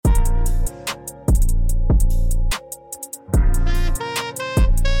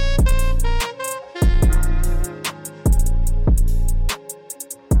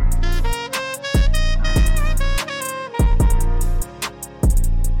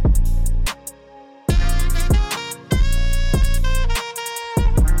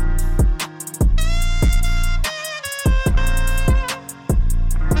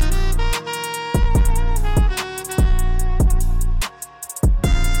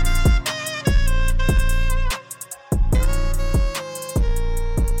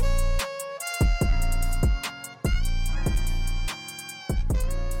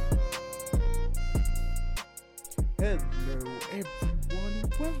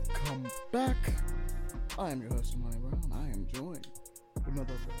Welcome back. I am your host, Money Brown. I am joined with none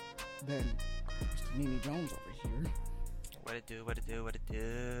other than Mr. Nene Jones over here. What it do?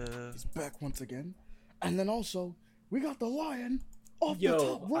 He's back once again. And then also, we got the lion off the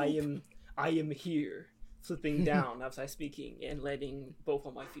top rope. I am here, flipping down as I'm speaking and landing both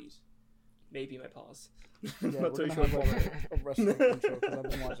on my feet. Maybe my paws. Yeah, we're gonna have a wrestling intro because I've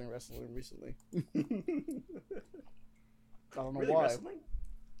been watching wrestling recently. I don't know why. Wrestling?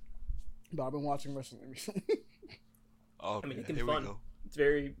 But I've been watching wrestling recently. Okay, I mean, it can be here we fun. go. It's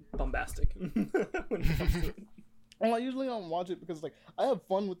very bombastic when it comes to it. Well, I usually don't watch it because, like, I have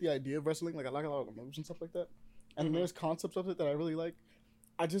fun with the idea of wrestling. Like, I like a lot of the moves and stuff like that. And there's concepts of it that I really like.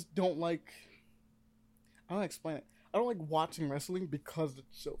 I just don't like... I don't explain it. I don't like watching wrestling because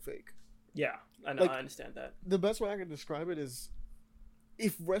it's so fake. Yeah, I know. Like, I understand that. The best way I can describe it is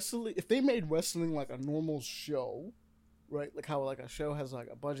if they made wrestling like a normal show, right? Like how like a show has like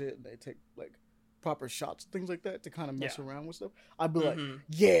a budget and they take like proper shots and things like that to kind of mess around with stuff, I'd be like,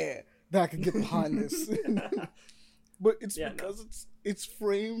 yeah, that I can get behind this. But it's because it's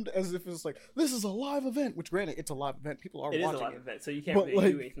framed as if it's like, this is a live event, which granted, it's a live event. People are watching it. It is a live event, so you can't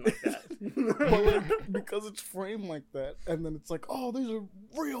really do anything like that. But like, because it's framed like that, and then it's like, oh, these are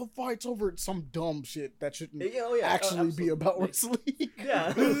real fights over some dumb shit that shouldn't actually be about wrestling.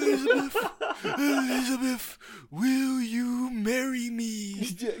 Yeah. Elizabeth, will you marry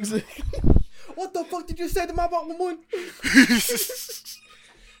me? Yeah, exactly. What the fuck did you say to my woman?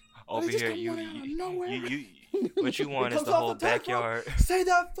 Over They just here, come out of nowhere. what you want is comes the off whole the top backyard. rope. Say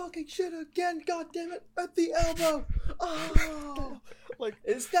that fucking shit again, goddammit, at the elbow. Oh, Like,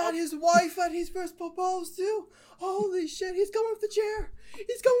 is that his wife that he's first proposed to? Holy shit, he's going with the chair.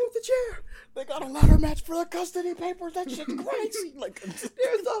 He's going with the chair. they got a ladder match for the custody papers. That shit's crazy. Like, There's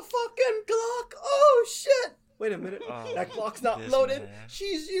a fucking Glock. Oh shit. Wait a minute. Oh, that Glock's not this loaded. man.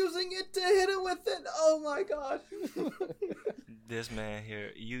 She's using it to hit him with it. Oh my god. This man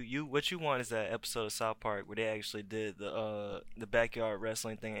here, what you want is that episode of South Park where they actually did the backyard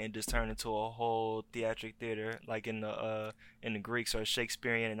wrestling thing and just turned into a whole theatric theater like in the Greeks or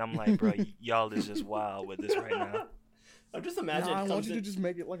Shakespearean, and I'm like, bro, y'all is just wild with this right now. I'm just imagining. I want you to just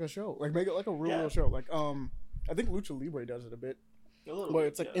make it like a show. Like, make it like a real show. Like, I think Lucha Libre does it a bit. Where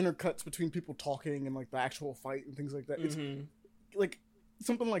it's like intercuts between people talking and like the actual fight and things like that. It's like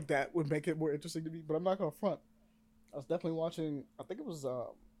something like that would make it more interesting to me. But I'm not gonna front. I was definitely watching. I think it was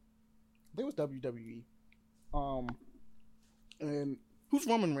WWE. And who's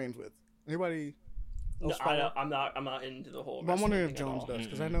Roman Reigns with? Anybody? No, I'm not into the whole. But I'm wondering if thing at Jones all. does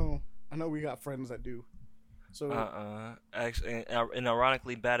because I know we got friends that do. So Actually, and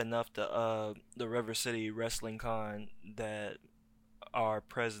ironically, bad enough the River City Wrestling Con that our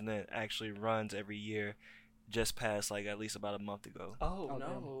president actually runs every year just passed like at least about a month ago. Oh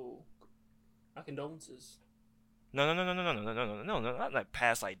no! My condolences. No, not like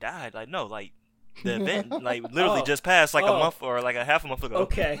passed, like died, like no, like the event, like literally just passed like a month or like a half a month ago.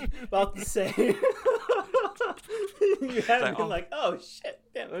 Okay, about to say. You had me like, oh shit,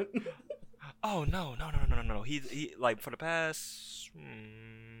 damn it. Oh no. He like for the past,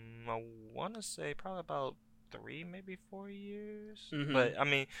 I want to say probably about 3, maybe 4 years. But I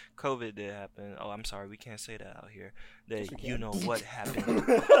mean, COVID did happen. Oh, I'm sorry, we can't say that out here. That you know what happened.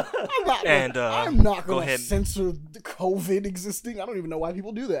 I'm not go gonna ahead. censor the COVID existing. I don't even know why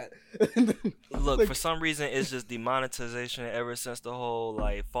people do that. Look, Like, for some reason, it's just demonetization ever since the whole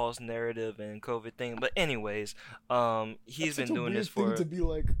like false narrative and COVID thing. But anyways, he's been doing this for. To be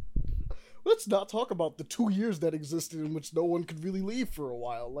like, let's not talk about the 2 years that existed in which no one could really leave for a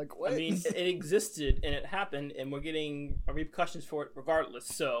while. Like, what? I mean, it existed and it happened, and we're getting repercussions for it regardless.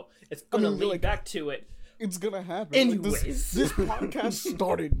 So it's gonna lead back to it. It's gonna happen. Anyways, like, this podcast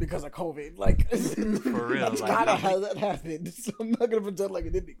started because of COVID. Like, For real, that's like, kind of how that happened. So I'm not gonna pretend like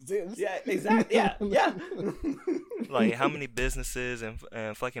it didn't exist. Yeah, exactly. Yeah. Like, how many businesses and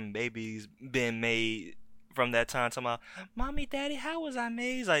fucking babies been made from that time? Talking about, mommy, daddy, how was I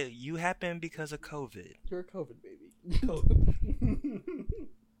made? He's like, you happened because of COVID. You're a COVID baby.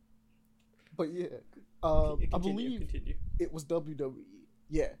 But yeah, I believe it was WWE.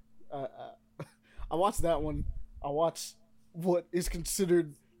 Yeah, I watched that one. I watched what is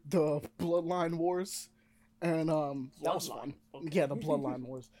considered the Bloodline Wars, and that was fun. Okay. Yeah, the Bloodline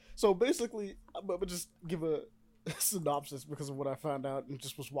Wars. So basically, I'm gonna just give a synopsis because of what I found out and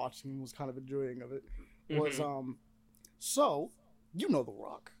just was watching and was kind of enjoying of it. Was so you know The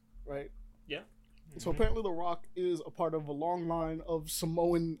Rock, right? Yeah. So apparently The Rock is a part of a long line of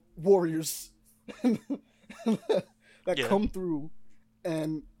Samoan warriors that come through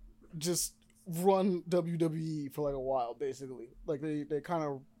and just run WWE for like a while, basically. Like they kind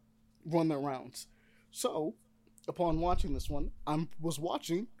of run their rounds. So, upon watching this one, I was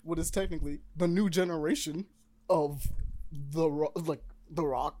watching what is technically the new generation of the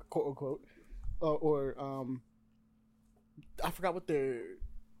Rock, quote unquote, I forgot what their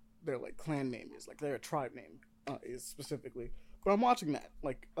like clan name is, like their tribe name is specifically. But I'm watching that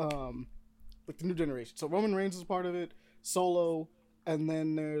like the new generation. So Roman Reigns is part of it, Solo, and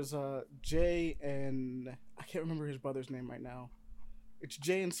then there's Jay and I can't remember his brother's name right now. It's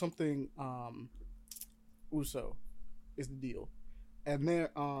Jay and something Uso is the deal. And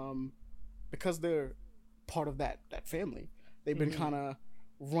they're because they're part of that family, they've been kind of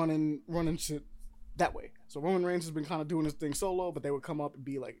running shit that way. So Roman Reigns has been kind of doing his thing solo, but they would come up and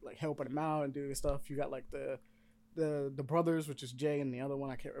be like helping him out and doing stuff. You got like the brothers, which is Jay and the other one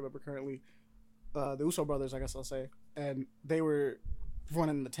I can't remember currently. The Uso brothers, I guess I'll say, and they were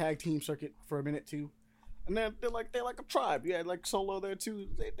running the tag team circuit for a minute too. And they're like a tribe. Yeah, like Solo there too.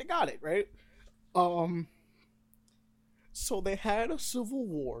 They got it right. So they had a civil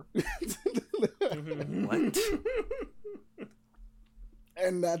war. What?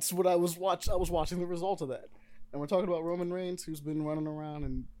 And that's what I was watching the result of that. And we're talking about Roman Reigns, who's been running around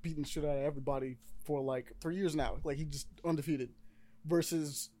and beating shit out of everybody for like 3 years now. Like he's just undefeated.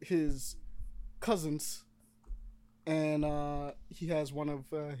 Versus his cousins. And he has one of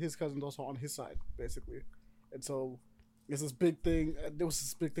his cousins also on his side, basically. And so there's this big thing. There was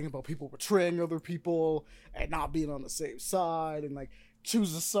this big thing about people betraying other people and not being on the same side. And like,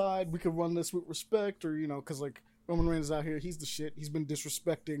 choose a side. We could run this with respect. Or, you know, because like Roman Reigns is out here. He's the shit. He's been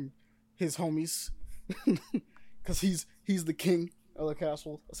disrespecting his homies. Because he's the king of the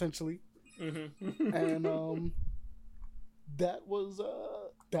castle, essentially. Mm-hmm. And that was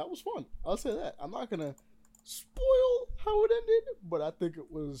fun. I'll say that. I'm not gonna spoil how it ended, but I think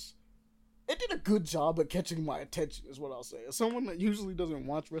it did a good job at catching my attention, is what I'll say. As someone that usually doesn't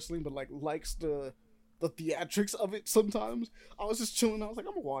watch wrestling but like likes the theatrics of it sometimes, I was just chilling. I was like,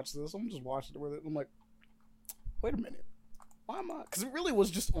 I'm gonna watch this. I'm just watching it with it. I'm like, wait a minute, why am I? Because it really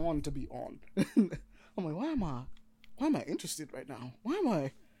was just on to be on. I'm like, why am I interested right now? Why am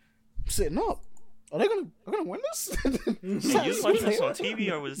I sitting up? Are they gonna win this? Did you watch this on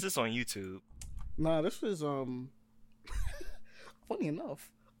TV or was this on YouTube? Nah, this was funny enough.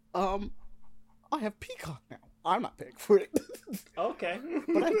 I have Peacock now. I'm not paying for it. Okay.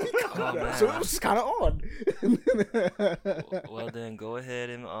 But I have Peacock now, so it was just kind of on. Well then, go ahead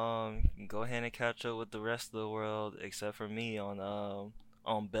and catch up with the rest of the world except for me on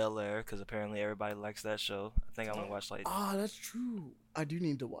Bel Air, because apparently everybody likes that show. I think I'm gonna watch like. That's true. I do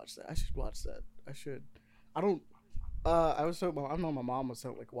need to watch that. I should watch that. I should. I don't. I was so. I know my mom was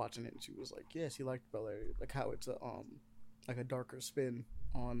like watching it, and she was like, "Yeah, she liked Bel Air, like how it's like a darker spin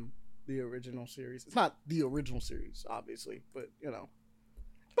on the original series. It's not the original series, obviously, but you know,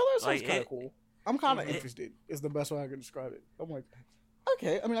 Bel Air sounds kind of cool. I'm kind of interested. Is the best way I can describe it. I'm like,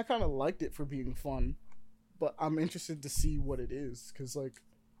 okay. I mean, I kind of liked it for being fun, but I'm interested to see what it is, because like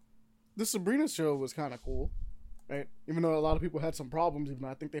the Sabrina show was kind of cool, right? Even though a lot of people had some problems, even though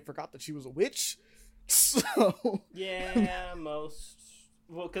I think they forgot that she was a witch. So yeah,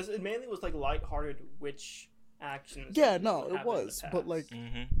 well, because it mainly was like lighthearted witch action. Yeah, no, it was, but like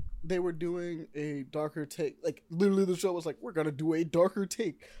they were doing a darker take. Like literally, the show was like, we're gonna do a darker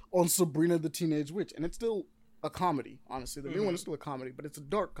take on Sabrina the Teenage Witch, and it's still a comedy. Honestly, the new one is still a comedy, but it's a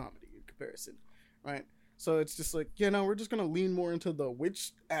dark comedy in comparison, right? So it's just like, yeah, no, we're just gonna lean more into the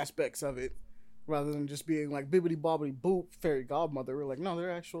witch aspects of it, rather than just being like bibbity bobbity boop fairy godmother. We're like, no,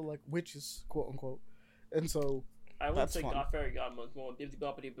 they're actual like witches, quote unquote. And so I would say fairy godmother more bibbity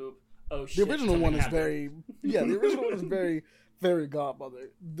bobbity boop. Oh shit! The original one is very, the original one is very fairy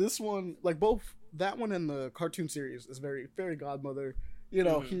godmother. This one, like both that one and the cartoon series, is very fairy godmother. You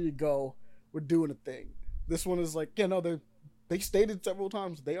know, here you go, we're doing a thing. This one is like, they stated several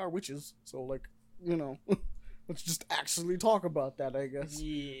times they are witches. So like, you know, let's just actually talk about that, I guess.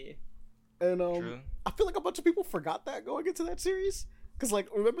 Yeah. And I feel like a bunch of people forgot that going into that series, because like,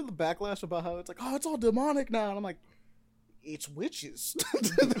 remember the backlash about how it's like, oh, it's all demonic now, and I'm like, it's witches.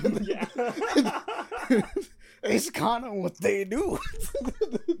 Yeah. It's kind of what they do.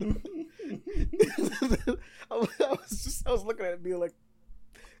 I was looking at it being like,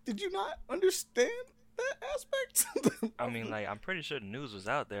 did you not understand that aspect? I mean, like, I'm pretty sure the news was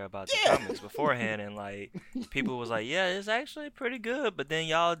out there about the comics beforehand, and like people was like, yeah, it's actually pretty good, but then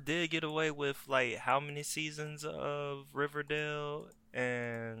y'all did get away with like how many seasons of Riverdale,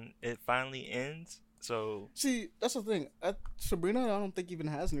 and it finally ends. So see, that's the thing. Sabrina, I don't think even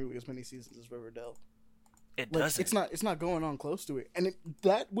has nearly as many seasons as Riverdale. It like doesn't. it's not going on close to it, and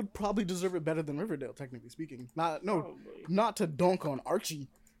that would probably deserve it better than Riverdale, technically speaking. Not to dunk on Archie,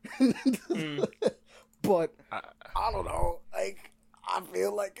 but I don't know. Like I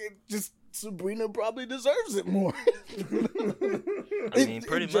feel like it just Sabrina probably deserves it more. I mean,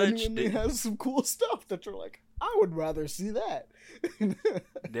 pretty it much. Genuinely has some cool stuff that you're like, I would rather see that.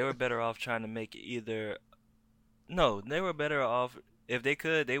 They were better off trying to make it either. No, they were better off. If they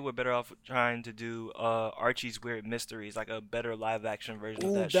could, they were better off trying to do Archie's Weird Mysteries, like a better live action version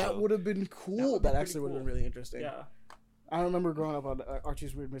of that show. That would have been cool. That actually would have been really interesting. Yeah. I remember growing up on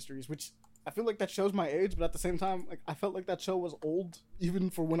Archie's Weird Mysteries, which I feel like that shows my age, but at the same time, like I felt like that show was old even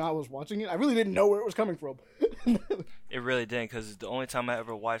for when I was watching it. I really didn't know where it was coming from. It really didn't, because the only time I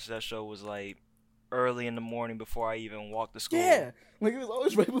ever watched that show was like early in the morning before I even walked to school. Yeah, like it was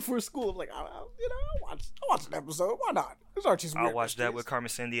always right before school. I'm like, I'll watch an episode. Why not? It's Archie's Weird I'll watch Mysteries. that with Carmen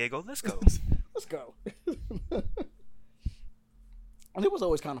Sandiego. Let's go. Let's go. And it was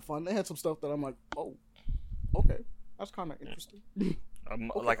always kind of fun. They had some stuff that I'm like, oh, okay, that's kind of interesting.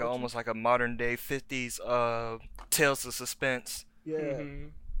 Okay, almost like a modern day 50s Tales of Suspense. Yeah.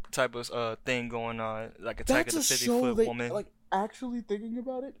 Type of thing going on, like Attack of the 50-Foot Woman. Like actually thinking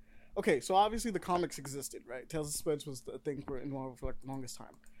about it. Okay, so obviously the comics existed, right? Tales of Suspense was the thing in Marvel for like the longest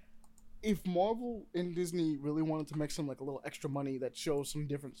time. If Marvel and Disney really wanted to make some like a little extra money that shows some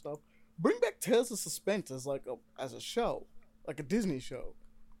different stuff, bring back Tales of Suspense as like as a show, like a Disney show,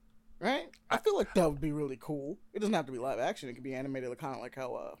 right? I feel like that would be really cool. It doesn't have to be live action; it could be animated, kind of like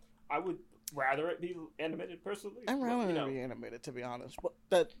how. I would rather it be animated personally. I'd rather it be animated, to be honest.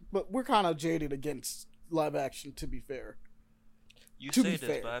 But we're kind of jaded against live action, to be fair. You say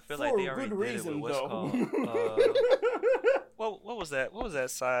this, but I feel like they already did it with what's called. What was that? What was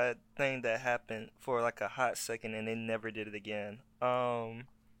that side thing that happened for like a hot second and they never did it again? The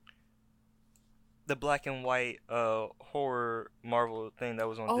black and white horror Marvel thing that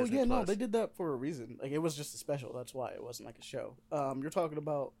was on Disney Plus. No, they did that for a reason. Like it was just a special. That's why it wasn't like a show. You're talking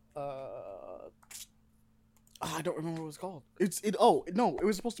about I don't remember what it was called. It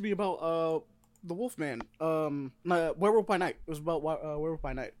was supposed to be about the Wolfman. Werewolf by Night. It was about Werewolf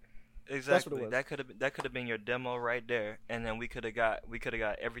by Night. Exactly. That could have been your demo right there, and then we could have got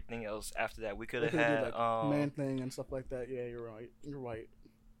everything else after that. We could have had Man Thing and stuff like that. Yeah, you're right.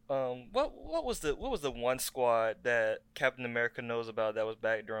 What was the one squad that Captain America knows about that was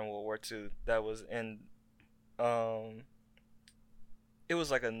back during World War II that was in it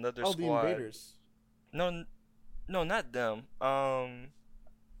was like another squad. The Invaders. No, not them.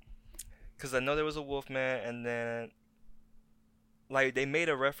 Because I know there was a Wolfman, and then like they made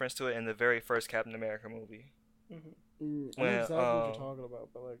a reference to it in the very first Captain America movie. I know exactly what you're talking about,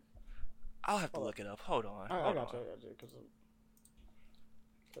 but like I'll have to look it up. Hold on. I got you.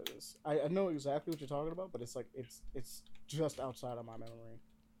 Because I know exactly what you're talking about, but it's like it's just outside of my memory.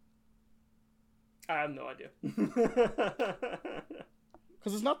 I have no idea.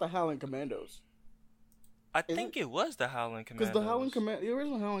 Because it's not the Howling Commandos. I think it was the Howling Commandos. Because the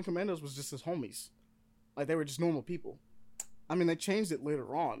original Howling Commandos was just his homies. Like, they were just normal people. I mean, they changed it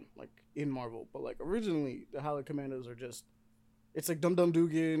later on, like, in Marvel. But, like, originally, the Howling Commandos are just... It's like Dum Dum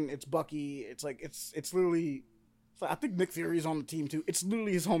Dugan, it's Bucky, it's like, it's literally... It's like, I think Nick Fury's on the team, too. It's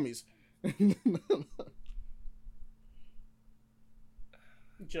literally his homies.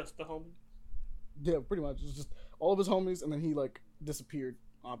 Just the homies? Yeah, pretty much. It's just all of his homies, and then he, like, disappeared,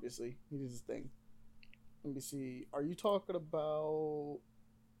 obviously. He did his thing. Let me see. Are you talking about...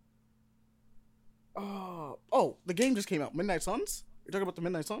 Oh, the game just came out. Midnight Suns? You're talking about the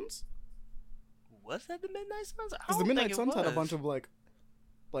Midnight Suns? Was that the Midnight Suns? Because the Midnight Suns had a bunch of,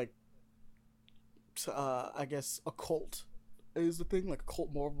 I guess, occult is the thing. Like,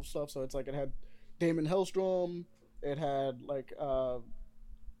 occult Marvel stuff. So it's like it had Damon Hellstrom. It had, like,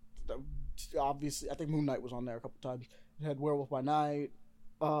 obviously, I think Moon Knight was on there a couple times. It had Werewolf by Night.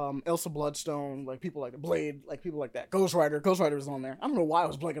 Elsa Bloodstone, like people like Blade, like people like that. Ghost Rider was on there. I don't know why I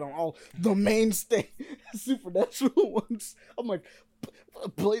was blanking on all the mainstay supernatural ones. I'm like,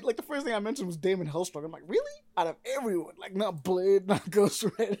 Blade, like the first thing I mentioned was Damon Hellstrom. I'm like, really? Out of everyone, like not Blade, not Ghost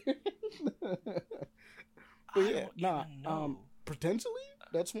Rider. But yeah, potentially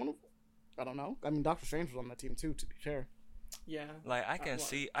that's one of them. I don't know. I mean, Doctor Strange was on that team too, to be fair. Yeah. Like I can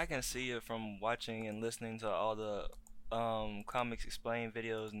see it from watching and listening to all the comics explain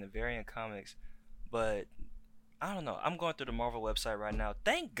videos and the variant comics, but I don't know. I'm going through the Marvel website right now.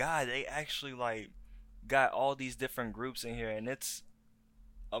 Thank God they actually like got all these different groups in here, and it's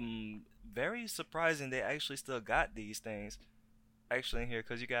very surprising they actually still got these things actually in here,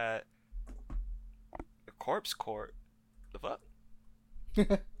 because you got the Corpse Court. The fuck?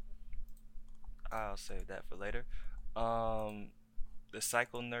 I'll save that for later. The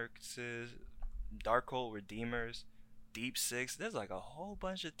Cycle Nurses, Darkhold Redeemers, Deep Six. There's like a whole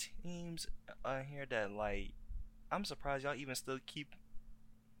bunch of teams on here that like I'm surprised y'all even still keep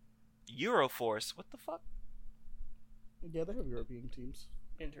Euroforce. What the fuck? Yeah, they have European teams.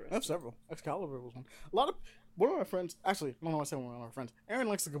 Interesting. I have several. Excalibur was one. One of my friends, actually, I don't want to say one of my friends. Aaron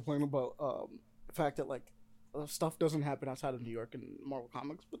likes to complain about the fact that like stuff doesn't happen outside of New York in Marvel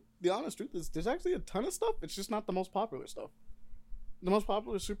Comics. But the honest truth is, there's actually a ton of stuff. It's just not the most popular stuff. The most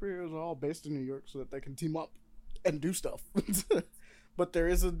popular superheroes are all based in New York so that they can team up and do stuff. But there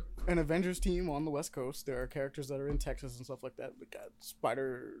is an Avengers team on the West Coast. There are characters that are in Texas and stuff like that. We got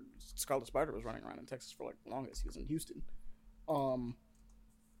Scarlet Spider was running around in Texas for like the longest. He was in Houston.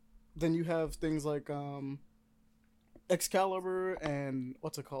 Then you have things like Excalibur and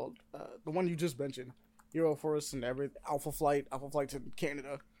what's it called? The one you just mentioned, Euroforce and Alpha Flight's in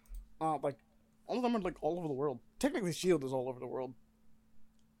Canada. Like all of them are like all over the world. Technically, Shield is all over the world.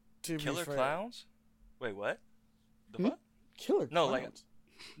 Killer Clowns? Wait, what? The fuck? Killer No, Clowns.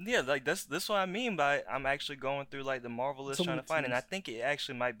 like yeah, like that's what I mean by I'm actually going through like the Marvel list trying to find it. And I think it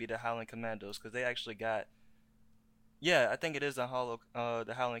actually might be the Howling Commandos because they actually got. Yeah, I think it is the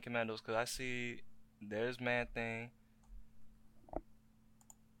Howling Commandos because I see there's Man Thing.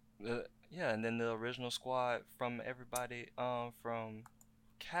 Yeah, and then the original squad from everybody from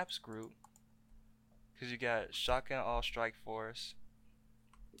Cap's group because you got Shotgun All Strike Force,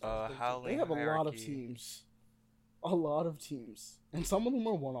 Howling. They have Hierarchy. A lot of teams, and some of them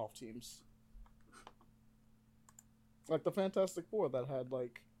are one-off teams. Like the Fantastic Four that had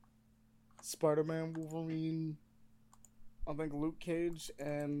like Spider-Man, Wolverine, I think Luke Cage,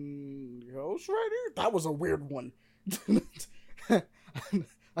 and Ghost Rider. That was a weird one.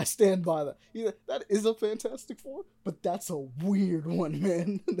 I stand by that. Yeah, that is a Fantastic Four, but that's a weird one,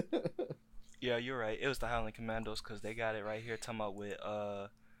 man. Yeah, you're right. It was the Howling Commandos because they got it right here. Talking about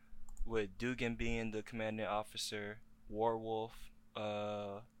with Dugan being the commanding officer, Warwolf,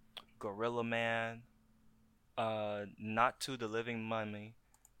 Gorilla Man, Not the Living Mummy.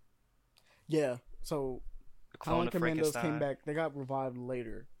 Yeah, so The Clone Howling of Commandos Frankenstein. came back. They got revived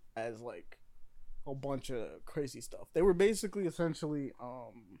later as like a bunch of crazy stuff. They were basically essentially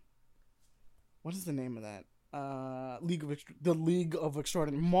what is the name of that? The League of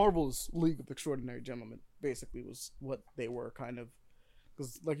Extraordinary Marvel's League of Extraordinary Gentlemen basically was what they were kind of.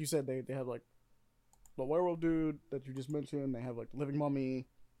 Because, like you said, they have, like, the werewolf dude that you just mentioned. They have, like, the living mummy.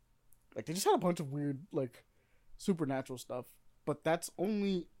 Like, they just had a bunch of weird, like, supernatural stuff. But that's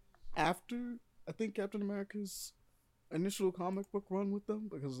only after, I think, Captain America's initial comic book run with them.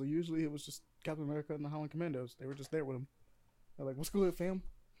 Because usually it was just Captain America and the Howling Commandos. They were just there with him. They're like, what's good, fam?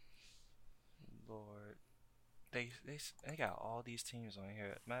 Lord. They got all these teams on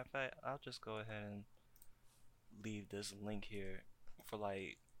here. Matter of fact, I'll just go ahead and leave this link here for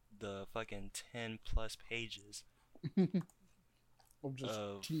like the fucking 10 plus pages Of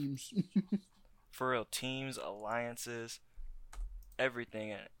just teams. For real, teams, alliances, everything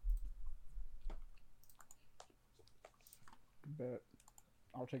in it. Bet.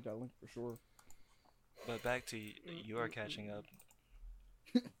 I'll take that link for sure. But back to you are catching up.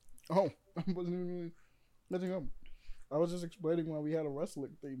 Oh, I wasn't even really catching up. I was just explaining why we had a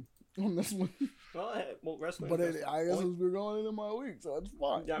wrestling theme on this one. Well, wrestling. But I guess we're going into my week, so it's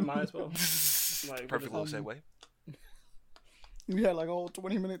fine. Yeah, might as well. Like, perfect little segue. We had like a whole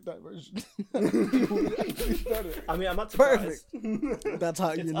 20-minute diversion. I mean, I'm not surprised. Perfect. That's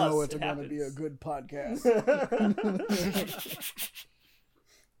how you know it's going to be a good podcast.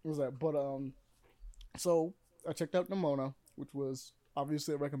 What was that? But so I checked out Nimona, which was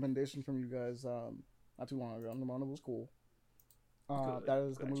obviously a recommendation from you guys not too long ago. Nimona was cool. That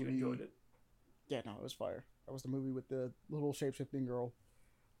is the movie. You enjoyed it. Yeah, no, it was fire. That was the movie with the little shape-shifting girl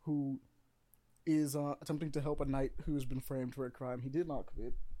who is attempting to help a knight who has been framed for a crime he did not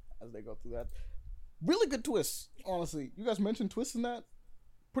commit as they go through that. Really good twists, honestly. You guys mentioned twists in that.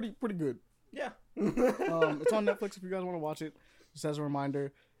 Pretty good. Yeah. It's on Netflix if you guys want to watch it. Just as a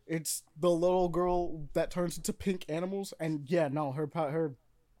reminder, it's the little girl that turns into pink animals, and yeah, no, her.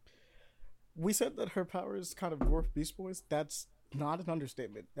 We said that her power is kind of dwarf Beast Boys. That's not an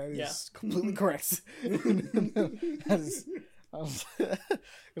understatement. That is completely correct. That is. Because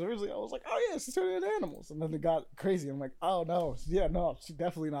originally I was like, oh yeah, she's turning into animals, and then it got crazy. I'm like, oh no, yeah, no, she's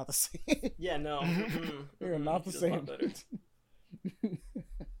definitely not the same. Yeah, no, They're not the same.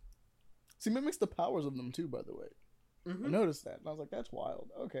 She mimics the powers of them too, by the way. I noticed that, and I was like, that's wild.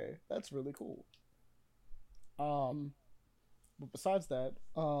 Okay, that's really cool. But besides that,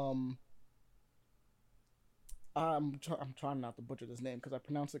 I'm trying not to butcher this name because I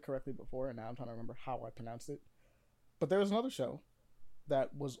pronounced it correctly before, and now I'm trying to remember how I pronounced it. But there was another show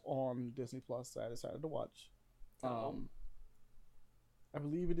that was on Disney Plus that I decided to watch. I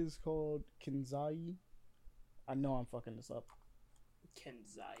believe it is called Kenzai. I know I'm fucking this up.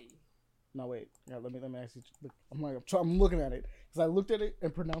 Kenzai. No, wait. Yeah, let me actually look. I'm looking at it because I looked at it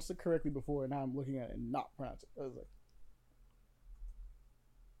and pronounced it correctly before, and now I'm looking at it and not pronounce it. I was like,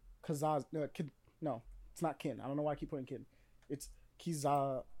 Kazaz. No, it's not Kin. I don't know why I keep putting Kin. It's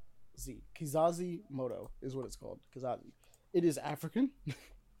Kizazi. Kizazi Moto is what it's called. Kizazi. It is African.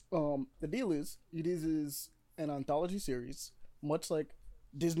 The deal is, it is an anthology series, much like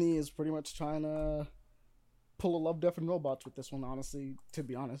Disney is pretty much trying to pull a Love, Death, and Robots with this one, honestly, to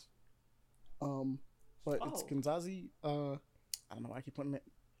be honest. But it's Kizazi, I don't know why I keep putting it.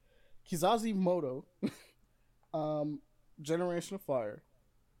 Kizazi Moto, Generation of Fire.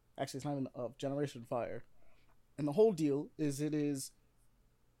 Actually, it's not even of, Generation of Fire. And the whole deal is it is,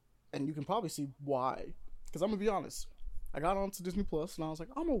 and you can probably see why, because I'm going to be honest, I got onto Disney Plus and I was like,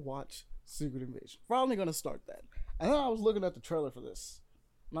 I'm going to watch Secret Invasion. Finally going to start that. And then I was looking at the trailer for this.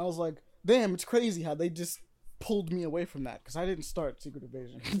 And I was like, damn, it's crazy how they just pulled me away from that because I didn't start Secret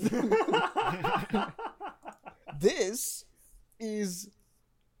Invasion. This is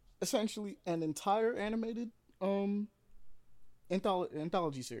essentially an entire animated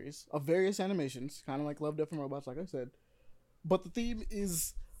anthology series of various animations, kind of like Love, Death, and Robots, like I said. But the theme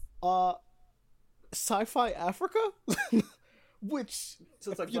is sci-fi Africa, which,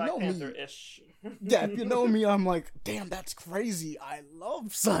 so it's like Black Panther-ish. Yeah, if you know me, I'm like, damn, that's crazy. I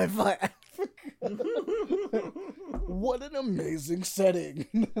love sci-fi Africa. What an amazing setting.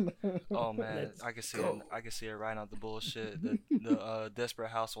 Oh man, I can see it right out the bullshit. The Desperate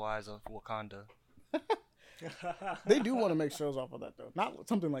Housewives of Wakanda. They do want to make shows off of that though, not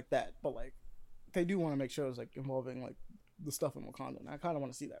something like that, but like they do want to make shows like involving like the stuff in Wakanda, and I kind of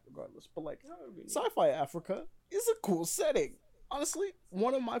want to see that regardless. But like, sci-fi Africa is a cool setting. Honestly,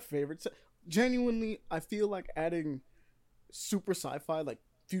 one of my favorites. Genuinely, I feel like adding super sci-fi, like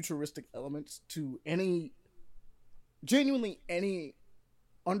futuristic elements to any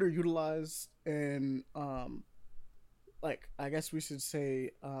underutilized and like, I guess we should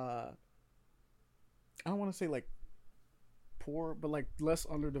say I don't want to say like poor, but like less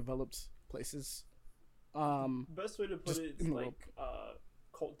underdeveloped places. Best way to put it is like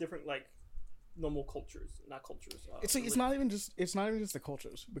different like normal cultures, not cultures. It's not even just the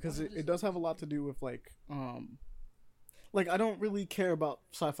cultures, because it does have a lot to do with like I don't really care about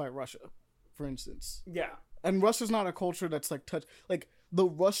sci-fi Russia, for instance. Yeah. And Russia's not a culture that's like touched. Like the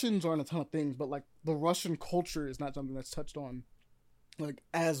Russians are in a ton of things, but like the Russian culture is not something that's touched on like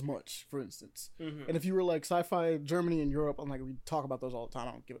as much, for instance. Mm-hmm. And if you were like sci-fi Germany and Europe, I'm like, we talk about those all the time.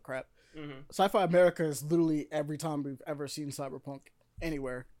 I don't give a crap. Mm-hmm. Sci-fi America is literally every time we've ever seen cyberpunk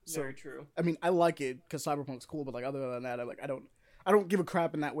anywhere. So, very true. I mean, I like it because cyberpunk's cool, but like other than that, I don't give a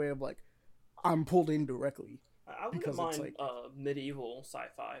crap in that way of like I'm pulled in directly. I wouldn't mind like, medieval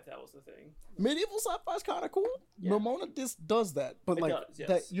sci-fi if that was the thing. Medieval sci-fi is kind of cool. Yeah. Ramona just does that, but it does, yes.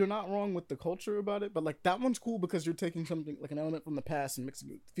 That you're not wrong with the culture about it. But like that one's cool because you're taking something like an element from the past and mixing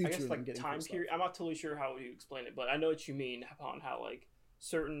it with the future. I guess like and getting time period. I'm not totally sure how you explain it, but I know what you mean upon how like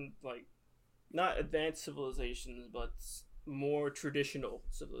certain like not advanced civilizations, but more traditional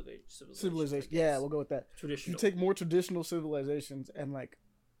civilizations. Yeah, we'll go with that. Traditional. You take more traditional civilizations and like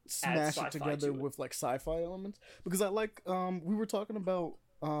smash it together with like sci-fi elements, because I like we were talking about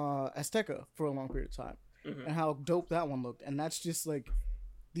Azteca for a long period of time, mm-hmm. and how dope that one looked, and that's just like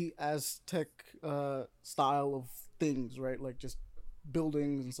the Aztec style of things, right? Like just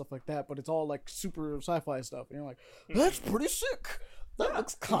buildings and stuff like that, but it's all like super sci-fi stuff, and you're like, that's pretty sick. That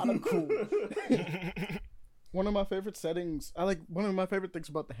looks kind of cool. One of my favorite things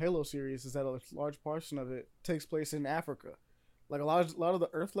about the Halo series is that a large portion of it takes place in Africa. Like a lot of the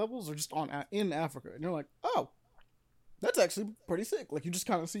Earth levels are just in Africa, and you're like, oh, that's actually pretty sick. Like you just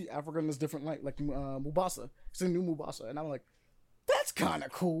kind of see Africa in this different light, like Mubasa. It's a new Mubasa, and I'm like, that's kind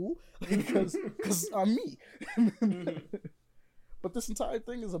of cool because I'm me. Mm-hmm. But this entire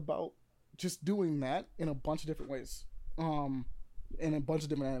thing is about just doing that in a bunch of different ways, and a bunch of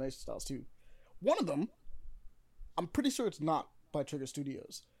different animation styles too. One of them, I'm pretty sure it's not by Trigger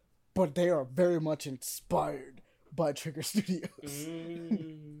Studios, but they are very much inspired by Trigger Studios.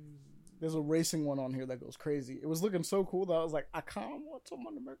 There's a racing one on here that goes crazy. It was looking so cool that I was like, I kind of want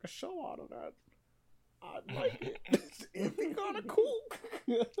someone to make a show out of that. I'd like it. It'd be kind of cool.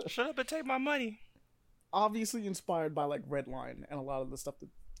 Shut up and take my money. Obviously inspired by like Redline and a lot of the stuff that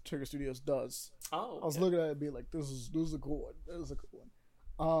Trigger Studios does. Oh, okay. I was looking at it and being like, this is a cool one. This is a cool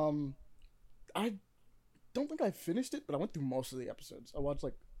one. I don't think I finished it, but I went through most of the episodes. I watched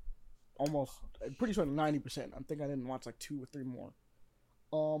like almost, I'm pretty sure 90%. I think I didn't watch like 2 or 3 more.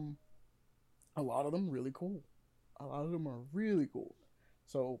 A lot of them really cool. A lot of them are really cool.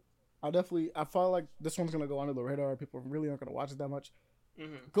 So I feel like this one's gonna go under the radar. People really aren't gonna watch it that much.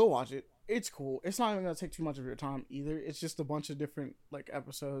 Mm-hmm. Go watch it. It's cool. It's not even gonna take too much of your time either. It's just a bunch of different like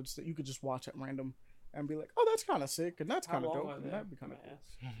episodes that you could just watch at random and be like, oh, that's kind of sick and that's kind of dope and that'd be kind of cool.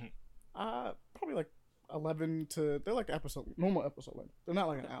 Probably like 11 to, they're like normal episode length. They're not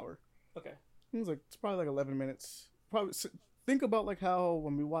like an hour. Okay. It's probably like 11 minutes. Probably think about like how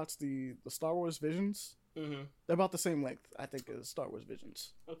when we watch the Star Wars Visions, they're about the same length, I think, as Star Wars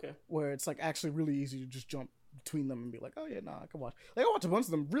Visions. Okay. Where it's like actually really easy to just jump between them and be like, oh yeah, nah, I can watch. Like I watched a bunch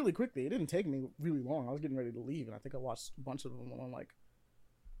of them really quickly. It didn't take me really long. I was getting ready to leave, and I think I watched a bunch of them on like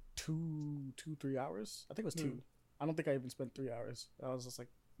 3 hours. I think it was 2. I don't think I even spent 3 hours. I was just like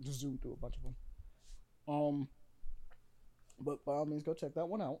zoomed through a bunch of them. But by all means, go check that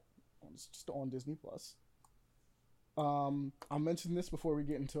one out. It's just on Disney Plus. I'll mention this before we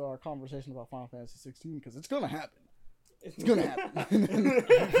get into our conversation about Final Fantasy 16 because it's gonna happen. It's gonna happen.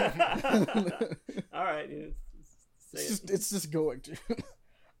 All right, it's just going to.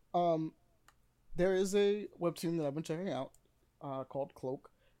 There is a webtoon that I've been checking out called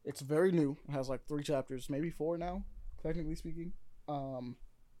Cloak. It's very new. It has like 3 chapters, maybe 4 now, technically speaking. But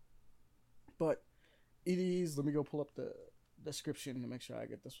it is. Let me go pull up the description to make sure I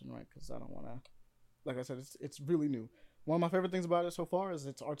get this one right because I don't want to. Like I said, it's really new. One of my favorite things about it so far is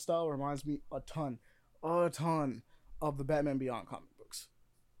its art style reminds me a ton of the Batman Beyond comic books.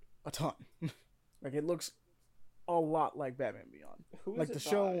 A ton. Like it looks a lot like Batman Beyond. Who is like it the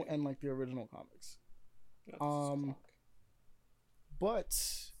by? show and like the original comics. But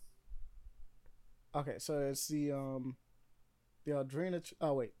okay, so it's the Aldrina.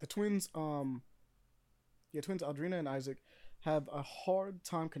 The twins. Twins Aldrina and Isaac have a hard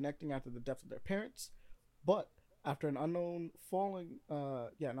time connecting after the death of their parents, but after an unknown falling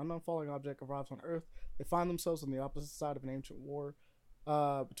object arrives on Earth, they find themselves on the opposite side of an ancient war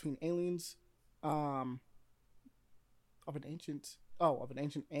between aliens, of an ancient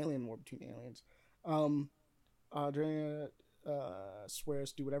alien war between aliens. Adriana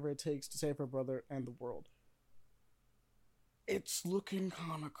swears to do whatever it takes to save her brother and the world. It's looking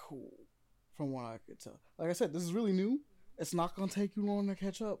kind of cool, from what I could tell. Like I said, this is really new. It's not gonna take you long to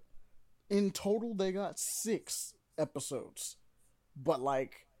catch up. In total, they got 6 episodes, but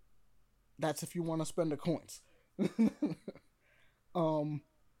like, that's if you want to spend the coins. But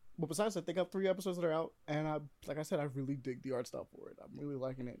besides that, they got 3 episodes that are out, and I really dig the art style for it. I'm really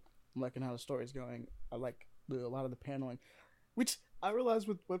liking it. I'm liking how the story's going. I like a lot of the paneling, which I realize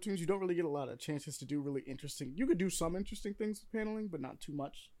with webtoons you don't really get a lot of chances to do really interesting. You could do some interesting things with paneling, but not too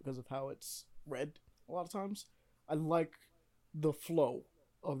much because of how it's read a lot of times. I like the flow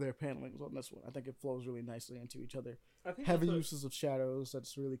of their panelings on this one. I think it flows really nicely into each other. Heavy uses of shadows,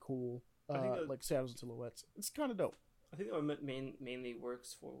 that's really cool. Like shadows and silhouettes. It's kind of dope. I think what mainly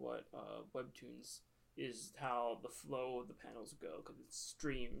works for what webtoons is how the flow of the panels go, because it's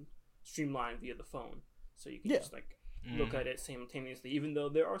streamlined via the phone, so you can just like look at it simultaneously. Even though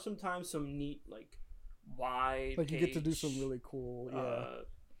there are sometimes some neat like wide like page, you get to do some really cool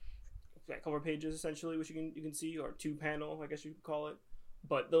cover pages essentially, which you can see, or 2 panel, I guess you could call it.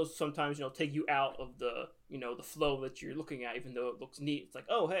 But those sometimes take you out of the the flow that you're looking at, even though it looks neat. It's like,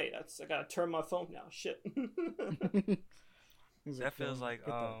 oh hey, I gotta turn my phone now. Shit. That feels like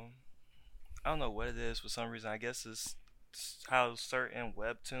I don't know what it is for some reason. I guess it's how certain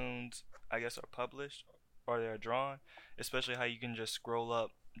webtoons are published or they're drawn, especially how you can just scroll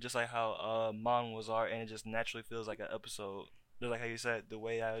up, just like how manhwas are, and it just naturally feels like an episode. Just like how you said, the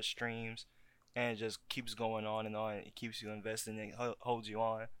way how it streams and it just keeps going on and on. It keeps you invested and it holds you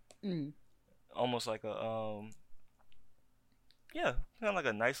on. Almost like a kind of like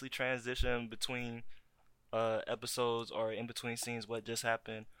a nicely transition between episodes or in between scenes. What just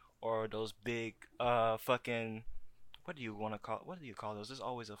happened, or those big fucking what do you call those? There's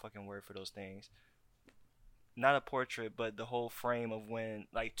always a fucking word for those things. Not a portrait, but the whole frame of when,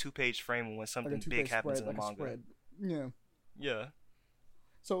 like 2-page frame of when something like big happens in the manga. Yeah.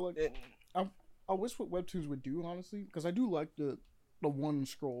 So like, I wish what webtoons would do, honestly, because I do like the one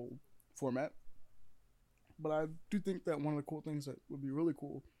scroll format. But I do think that one of the cool things that would be really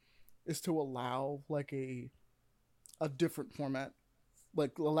cool is to allow like a different format,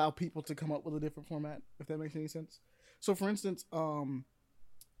 like allow people to come up with a different format, if that makes any sense. So for instance, in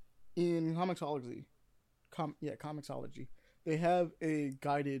Comixology, they have a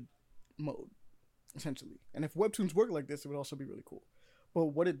guided mode, essentially. And if webtoons work like this, it would also be really cool. But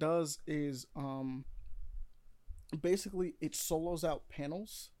what it does is basically it solos out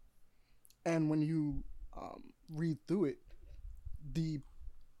panels, and when you read through it, the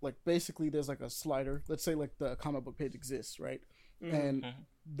like basically there's like a slider. Let's say like the comic book page exists, right? Mm-hmm. And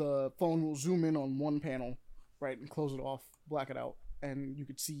the phone will zoom in on one panel, right, and close it off, black it out, and you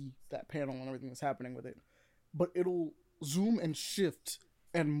could see that panel and everything that's happening with it. But it'll zoom and shift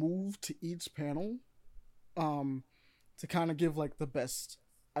and move to each panel, to kind of give like the best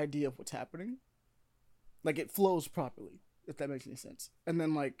idea of what's happening. Like it flows properly, if that makes any sense. And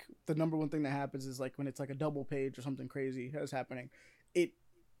then like the number one thing that happens is like when it's like a double page or something crazy is happening, it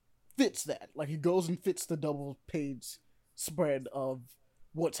fits that. Like it goes and fits the double page spread of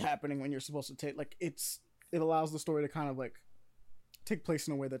what's happening when you're supposed to take. Like it allows the story to kind of like take place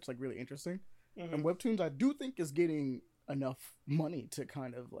in a way that's like really interesting. Mm-hmm. And Webtoons, I do think, is getting enough money to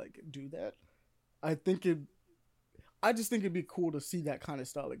kind of like do that. I just think it'd be cool to see that kind of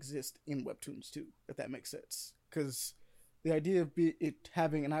style exist in Webtoons too, if that makes sense. Because the idea of it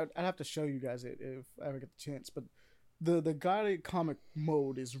having, and I'd have to show you guys it if I ever get the chance, but the guided comic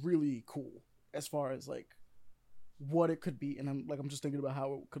mode is really cool as far as like what it could be, and I'm just thinking about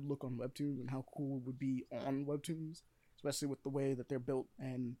how it could look on Webtoons and how cool it would be on Webtoons, especially with the way that they're built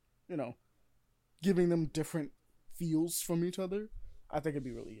and, you know, giving them different feels from each other. I think it'd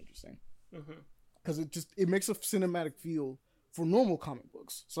be really interesting. Because it makes a cinematic feel for normal comic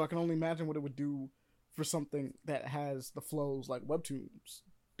books. So I can only imagine what it would do for something that has the flows like Webtoons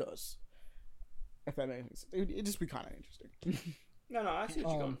does. If that makes sense. It'd just be kind of interesting. No, I see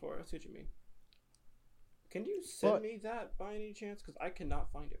what you're going for. I see what you mean. Can you send me that by any chance? Because I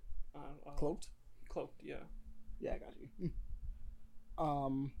cannot find it. Cloaked? Cloaked, yeah. Yeah, I got you.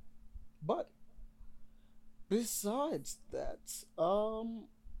 But besides that,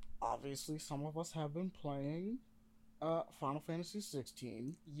 obviously some of us have been playing Final Fantasy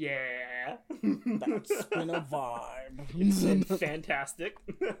 16. Yeah. That's been a vibe. It's been fantastic.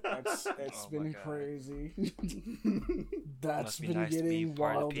 It's been crazy. That's been nice getting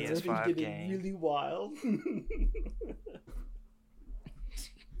wild. It's been getting really wild.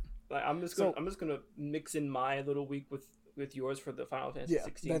 Like I'm just gonna mix in my little week with yours for the Final Fantasy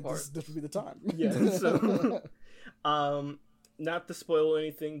 16 part. This would be the time. Yeah. So, not to spoil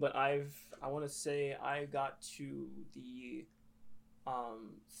anything, but I want to say I got to the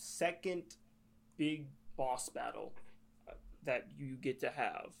second big boss battle that you get to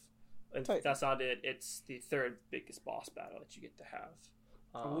have. And that's not it. It's the third biggest boss battle that you get to have.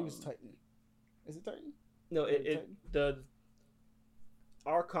 I believe it's Titan. Is it Titan? No, the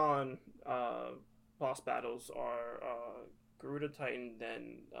Archon boss battles are Garuda Titan,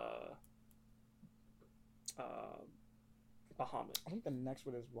 then Bahamut. I think the next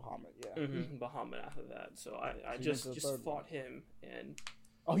one is Bahamut, yeah. Mm-hmm. Bahamut after that. So I just fought him and...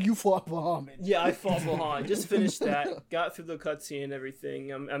 Oh, you fought Bahamut. Yeah, I fought Bahamut. Just finished that. Got through the cutscene and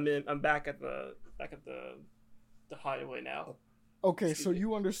everything. I'm back at the hideaway now. Okay, so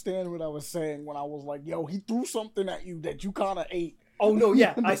you understand what I was saying when I was like, yo, he threw something at you that you kind of ate. Oh, no,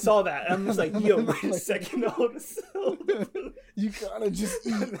 yeah, I saw that. I'm just like, yo, wait a second. You kind of just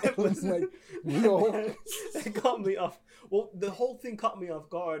eat. It was like, yo. It caught me off. Well, the whole thing caught me off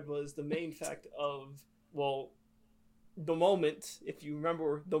guard was the main fact of, well, the moment, if you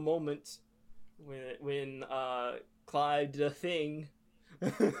remember the moment when Clive did a thing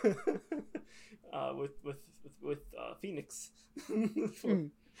with Phoenix.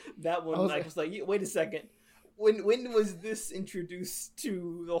 That one, I was like, wait a second. When was this introduced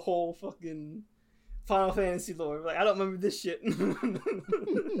to the whole fucking Final Fantasy lore? Like, I don't remember this shit.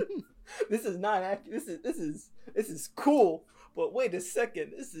 This is not accurate. This is cool, but wait a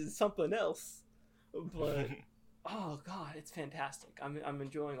second, this is something else. But oh god, it's fantastic. I'm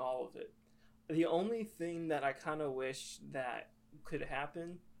enjoying all of it. The only thing that I kind of wish that could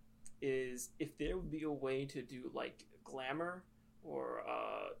happen is if there would be a way to do like glamour or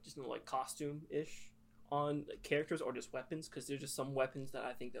just like costume ish on characters or just weapons, because there's just some weapons that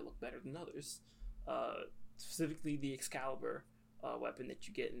I think that look better than others. Specifically the Excalibur weapon that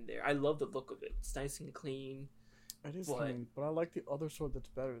you get in there. I love the look of it. It's nice and clean. It is clean, but I like the other sword that's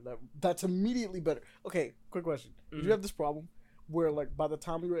better. That's immediately better. Okay, quick question. Did you have this problem where, like, by the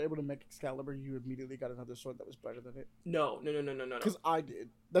time you were able to make Excalibur, you immediately got another sword that was better than it? No. Because I did.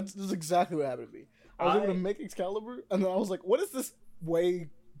 That's exactly what happened to me. I was able to make Excalibur, and then I was like, what is this way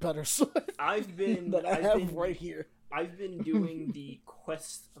better sword that I have right here? I've been doing the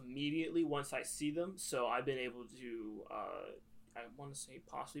quests immediately once I see them, so I've been able to, I want to say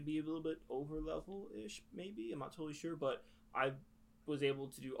possibly be a little bit over level-ish, maybe. I'm not totally sure, but I was able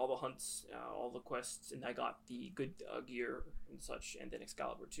to do all the hunts, all the quests, and I got the good gear and such, and then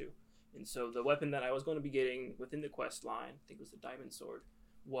Excalibur too. And so the weapon that I was going to be getting within the quest line, I think it was the diamond sword,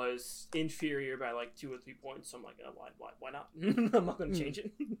 was inferior by like 2 or 3 points. So I'm like, why not? I'm not going to change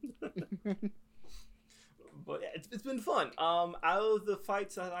it. But it's been fun. Out of the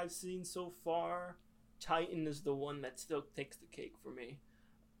fights that I've seen so far, Titan is the one that still takes the cake for me.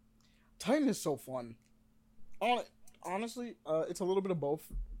 Titan is so fun. Honestly, it's a little bit of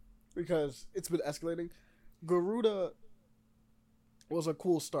both because it's been escalating. Garuda was a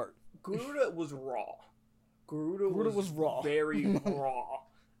cool start. Garuda was raw. Garuda was raw. Very raw.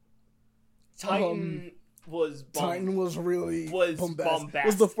 Titan was really bombastic. It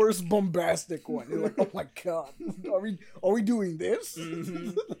was the first bombastic one. You're like, oh my god, are we doing this?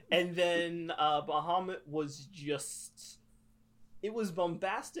 Mm-hmm. And then Bahamut was just, it was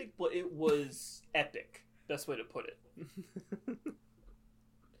bombastic, but it was epic. Best way to put it.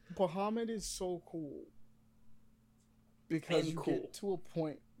 Bahamut is so cool because you get to a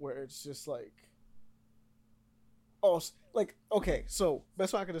point where it's just like, okay, so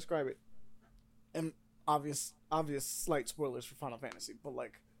best way I can describe it, and obvious slight spoilers for Final Fantasy, but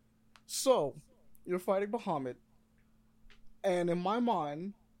like, so you're fighting Bahamut, and in my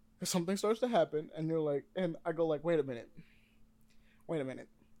mind, something starts to happen, and you're like, and I go like, wait a minute,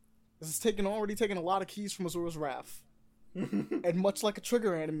 this is already taking a lot of keys from Azura's Wrath. And much like a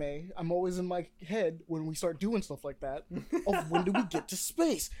Trigger anime, I'm always in my head when we start doing stuff like that of when do we get to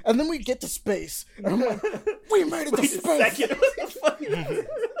space? And then we get to space, and I'm like, we made it to space!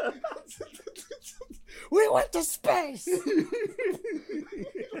 We went to space!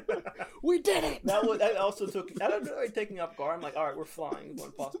 We did it! That also took, that was really taking off guard. I'm like, alright, we're flying.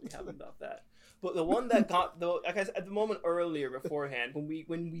 What possibly happened about that? But the one that got, like I said, at the moment earlier beforehand, when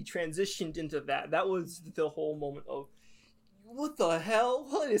we transitioned into that was the whole moment of, what the hell?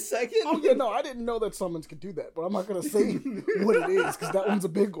 Wait a second. Oh yeah, no, I didn't know that summons could do that, but I'm not gonna say what it is because that one's a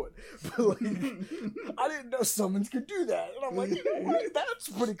big one. But like, I didn't know summons could do that, and I'm like, you know what? That's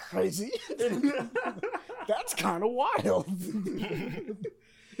pretty crazy. That's kind of wild.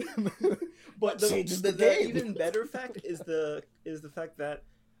 But the even better fact is the fact that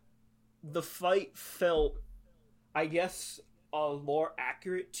the fight felt, I guess, more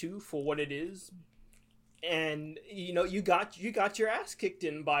accurate too for what it is. And you know, you got your ass kicked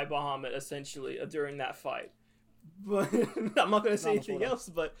in by Bahamut essentially during that fight. But I'm not going to say anything else.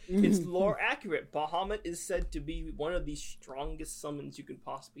 But it's lore accurate. Bahamut is said to be one of the strongest summons you could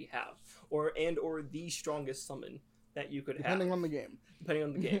possibly have, or the strongest summon that you could have, depending on the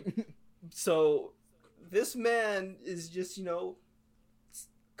game. So this man is just, you know,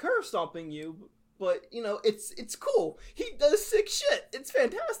 curve stomping you. But you know, it's cool. He does sick shit. It's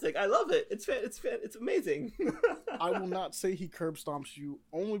fantastic. I love it. It's amazing. I will not say he curb stomps you.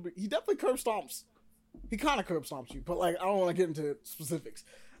 He definitely curb stomps. He kind of curb stomps you, but like I don't want to get into specifics.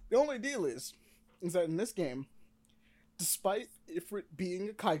 The only deal is that in this game, despite Ifrit being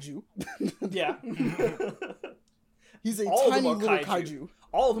a kaiju, yeah, he's a tiny little kaiju.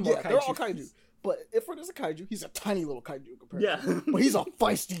 All of them are kaiju. They're all kaiju. But Ifrit is a kaiju. He's a tiny little kaiju compared. Yeah, but he's a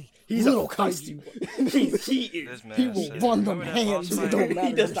feisty little kaiju. He is. He will run them hands. It don't matter.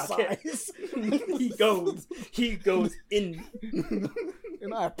 He does not size. He goes in.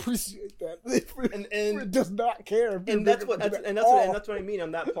 And I appreciate that. Ifrit does not care. And that's what I mean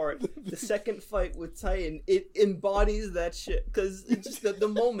on that part. The second fight with Titan, it embodies that shit because it's just the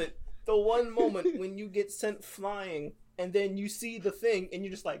one moment when you get sent flying and then you see the thing and you're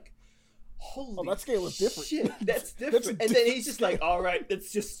just like, holy that scale is different. Shit, that's different. And then he's just like, all right,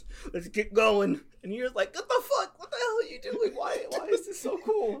 let's get going. And you're like, what the fuck? What the hell are you doing? Why is this so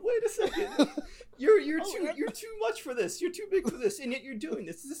cool? Wait a second. You're too much for this. You're too big for this, and yet you're doing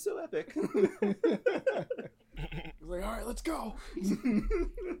this. This is so epic. He's like, all right, let's go.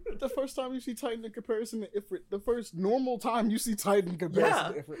 The first time you see Titan in comparison to Ifrit, the first normal time you see Titan in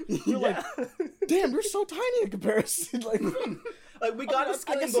comparison to Ifrit, you're like, damn, you're so tiny in comparison. Like we got a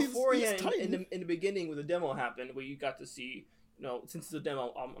scaling beforehand in the beginning when the demo happened, where you got to see, you know, since it's a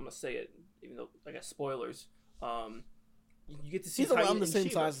demo, I'm gonna say it, even though I guess spoilers. You get to see. He's around the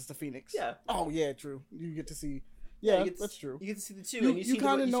same size as the Phoenix. Yeah. Oh yeah, true. You get to see. Yeah, that's true. You get to see the two. You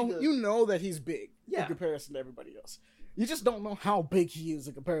kind of know. You know that he's big in comparison to everybody else. You just don't know how big he is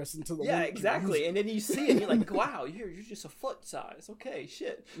in comparison to the. Yeah, exactly. And then you see it, and you're like, "Wow, you're just a foot size." Okay,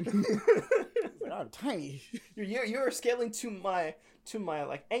 shit. Like, I'm tiny. You're scaling to my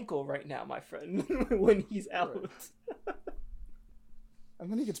like ankle right now, my friend. When he's out. Right. And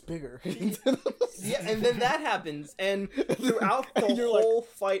then he gets bigger. Yeah, and then that happens, and throughout the whole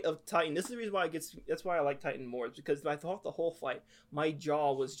fight of Titan, this is the reason why that's why I like Titan more, is because I thought the whole fight, my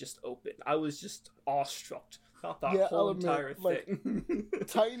jaw was just open. I was just awestruck About that whole entire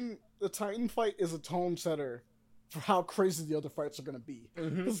thing. The Titan fight is a tone setter for how crazy the other fights are gonna be.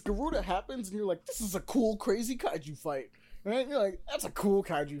 Because Garuda happens, and you're like, this is a cool, crazy kaiju fight. Right? You're like, that's a cool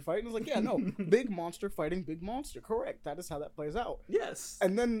kaiju fight. And it's like, yeah, no, big monster fighting big monster. Correct. That is how that plays out. Yes.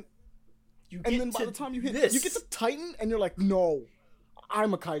 And then by the time you hit this, you get to Titan, and you're like, no,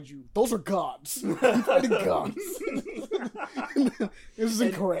 I'm a kaiju. Those are gods. I'm fighting gods. This is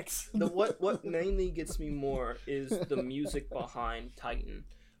incorrect. What mainly gets me more is the music behind Titan,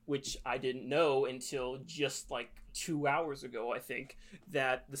 which I didn't know until just like 2 hours ago, I think,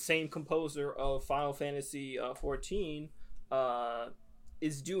 that the same composer of Final Fantasy 14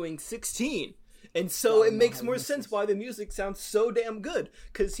 is doing 16. And so it makes more sense why the music sounds so damn good,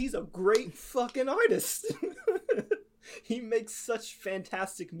 because he's a great fucking artist. He makes such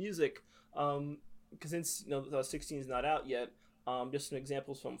fantastic music. Because since 16 is not out yet, just some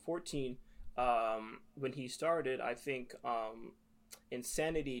examples from 14. When he started, I think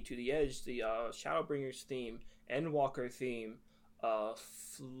Insanity, To the Edge, the Shadowbringers theme, Endwalker theme,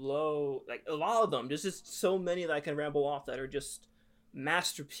 Flow, like a lot of them. There's just so many that I can ramble off that are just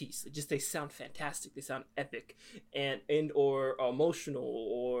masterpiece. They sound fantastic. They sound epic, and or emotional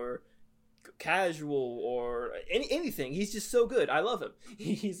or casual or anything. He's just so good. I love him.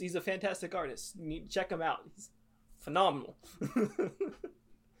 He's a fantastic artist. You need to check him out. He's phenomenal.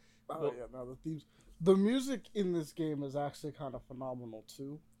 The themes, the music in this game is actually kind of phenomenal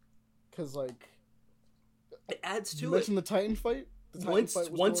too, because like it adds to you mentioned the Titan fight. Once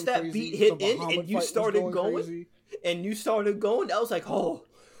that beat hit in and you started going, that was like, oh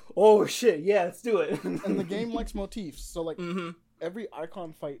shit, yeah, let's do it. And the game likes motifs, so like every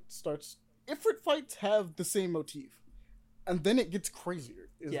Icon fight starts. Ifrit fights have the same motif, and then it gets crazier.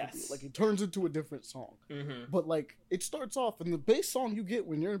 Yes, like it turns into a different song. But like it starts off, and the bass song you get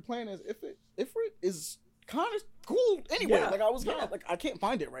when you're playing as Ifrit is kind of cool. Anyway, like I can't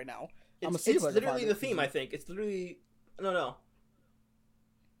find it right now. It's literally the theme. I think it's literally no.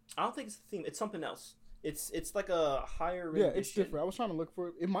 I don't think it's the theme. It's something else. It's like a higher rendition. Yeah, it's different. I was trying to look for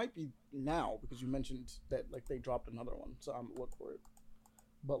it. It might be now because you mentioned that like they dropped another one, so I'm gonna look for it.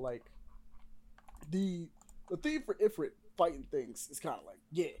 But like the theme for Ifrit fighting things is kind of like,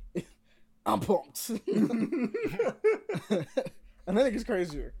 yeah, I'm pumped. And then it gets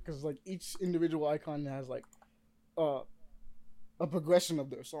crazier because like each individual icon has like a progression of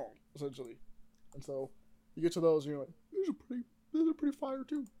their song essentially, and so you get to those and you're like, these are pretty fire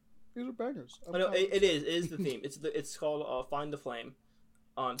too. These are bangers. It is the theme. It's called Find the Flame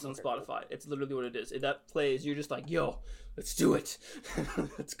on Spotify. It's literally what it is. If that plays, you're just like, yo, let's do it.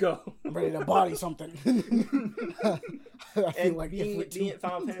 Let's go. I'm ready to body something. I feel like being at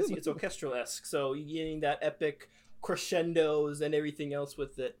Final Fantasy, it's orchestral-esque, so you're getting that epic crescendos and everything else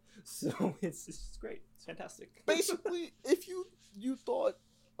with it. So it's great. It's fantastic. Basically, if you thought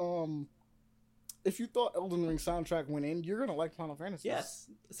Elden Ring soundtrack went in, you're gonna like Final Fantasy. Yes,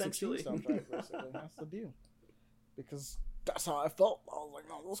 essentially. Soundtrack, basically. That's the deal. Because that's how I felt. I was like,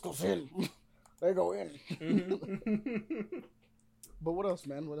 no, this goes in. They go in. But what else,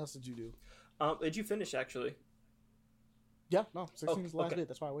 man? What else did you do? Did you finish, actually? Yeah, no. 16 is the last bit.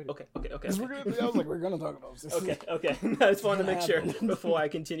 That's why I waited. Okay. I was like, we're gonna talk about this. Okay. I just wanted to make sure before I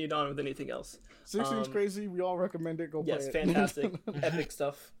continued on with anything else. 16 is crazy. We all recommend it. Go play it. Yes, fantastic. Epic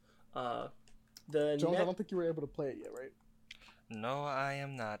stuff. Jones, I don't think you were able to play it yet, right? No, I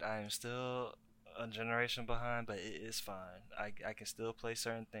am not. I am still a generation behind, but it is fine. I can still play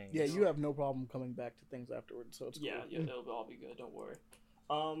certain things. Yeah, you have no problem coming back to things afterwards, so it's cool. Yeah, it'll all be good. Don't worry.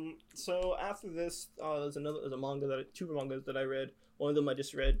 So after this, there's two mangas that I read. One of them I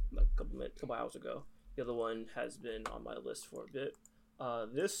just read like a couple hours ago. The other one has been on my list for a bit.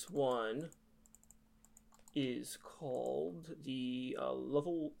 This one is called the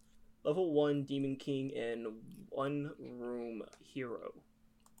Level 1 Demon King and One Room Hero.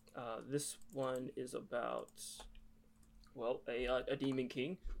 This one is about, a Demon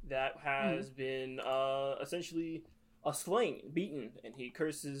King that has been essentially slain, beaten, and he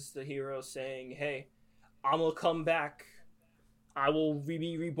curses the hero saying, hey, I'm gonna come back. I will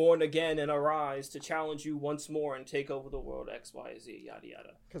be reborn again and arise to challenge you once more and take over the world X, Y, Z, yada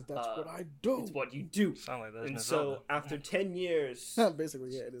yada. Because that's what I do. It's what you do. Sound like that. And so after 10 years,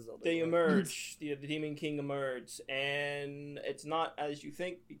 basically, yeah, it is. They emerge. The Demon King emerges, and it's not as you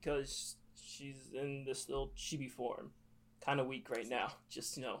think because she's in this little chibi form, kind of weak right now.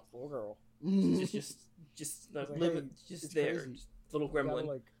 Just poor girl. just like, living, just there, just little gremlin.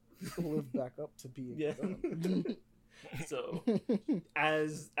 Gotta, live back up to being. Yeah. So,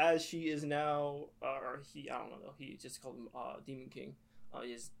 as she is now, I don't know, he just called him Demon King.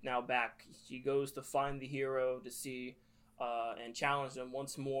 is now back. She goes to find the hero to see and challenge him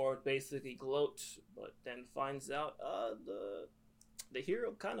once more, basically gloat, but then finds out the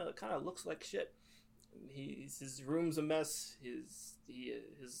hero kind of looks like shit. His room's a mess. His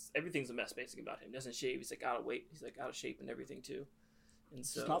everything's a mess basically about him. He doesn't shave. He's like out of weight. He's like out of shape and everything too. And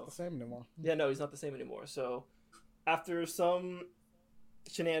so it's not the same anymore. Yeah, no, he's not the same anymore. So after some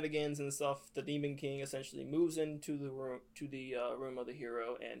shenanigans and stuff, the Demon King essentially moves into the room of the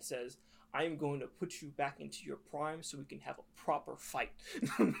hero and says, "I am going to put you back into your prime so we can have a proper fight."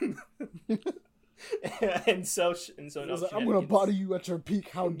 and so no, like, I'm gonna body you at your peak.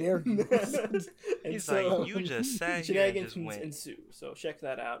 How dare you? He's like, you just sat here and just went. Ensue. So check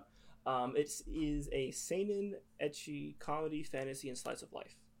that out. It is a seinen, ecchi comedy, fantasy, and slice of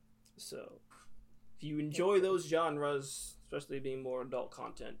life. So if you enjoy those genres, especially being more adult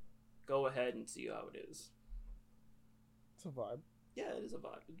content, go ahead and see how it is. It's a vibe. Yeah, it is a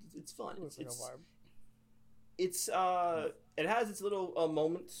vibe. It's fun. It's like a vibe. It's it has its little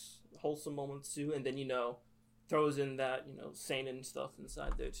moments, wholesome moments too, and then throws in that seinen stuff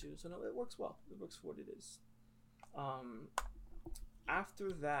inside there too. So no, it works well. It works for what it is.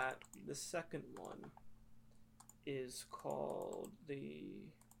 After that, the second one is called It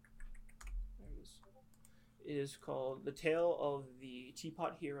is called The Tale of the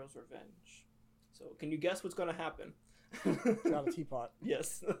Teapot Hero's Revenge. So, can you guess what's going to happen? Got a teapot.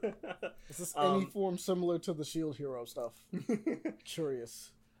 Yes. Is this any form similar to the Shield Hero stuff?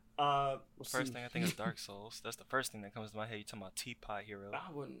 Curious. First thing I think is Dark Souls. That's the first thing that comes to my head. You talking about Teapot Hero?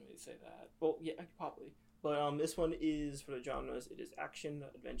 I wouldn't really say that. Well, yeah, probably. But this one is for the genres. It is action,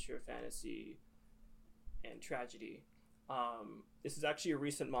 adventure, fantasy, and tragedy. This is actually a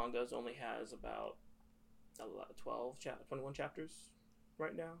recent manga. It only has about 21 chapters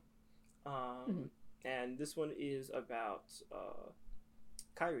right now. And this one is about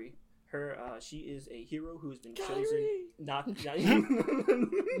Kairi. She is a hero who's been chosen. Not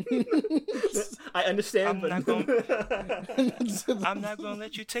I understand, I'm not gonna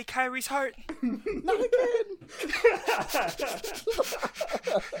let you take Kairi's heart. Not again.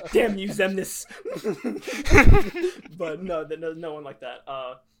 Damn you, Zemnis. But no one like that.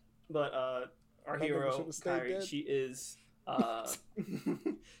 But our hero Kairi, she is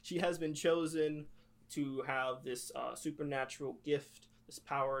she has been chosen to have this supernatural gift, this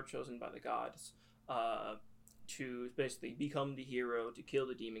power chosen by the gods, to basically become the hero to kill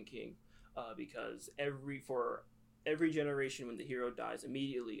the Demon King, because for every generation when the hero dies,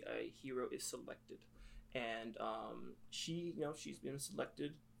 immediately a hero is selected, and she's been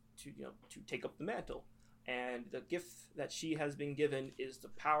selected to take up the mantle, and the gift that she has been given is the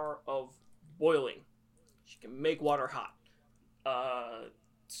power of boiling. She can make water hot.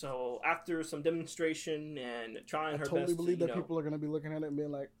 So after some demonstration and trying her best, I totally believe that people are going to be looking at it and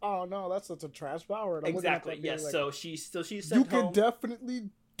being like, "Oh no, that's such a trash power." And exactly. Yes. Like, so she's sent home. You can definitely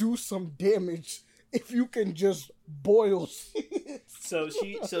do some damage if you can just boil shit. So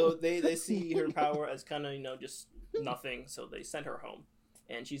they see her power as kind of just nothing. So they send her home,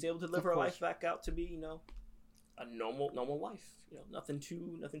 and she's able to live her life back out to be a normal life. Nothing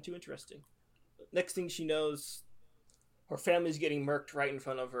too interesting. Next thing she knows, her family's getting murked right in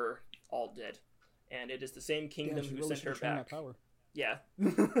front of her, all dead. And it is the same kingdom who sent her back. Yeah.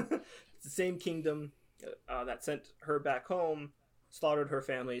 It's the same kingdom that sent her back home, slaughtered her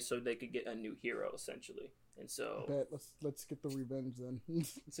family so they could get a new hero, essentially. And so... Let's get the revenge then.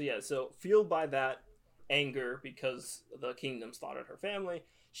 So fueled by that anger because the kingdom slaughtered her family,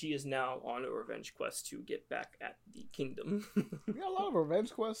 she is now on a revenge quest to get back at the kingdom. We got a lot of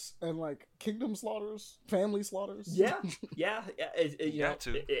revenge quests and kingdom slaughters, family slaughters. Yeah.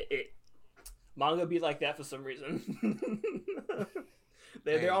 Manga be like that for some reason.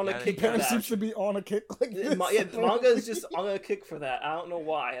 They're on a kick. Parents seems to be on a kick like this. Manga is just on a kick for that. I don't know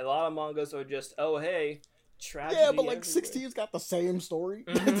why. A lot of mangas are just, oh hey, tragedy. Yeah, but 16's got the same story.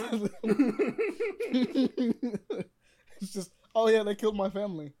 Mm-hmm. It's just, oh yeah, they killed my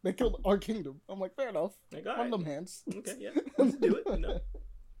family. They killed our kingdom. I'm like, fair enough. On them hands. Okay, yeah. Let's do it.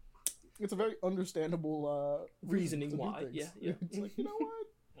 It's a very understandable reasoning why. Yeah. It's like, you know what?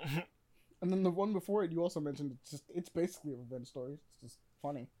 And then the one before it, you also mentioned, it's basically a revenge story. It's just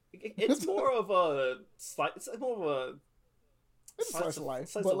funny. It's more of a slice of life. Slice of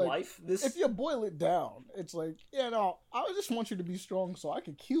life. If you boil it down, it's like, I just want you to be strong so I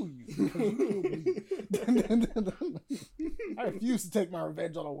can kill you. Because you killed me. I refuse to take my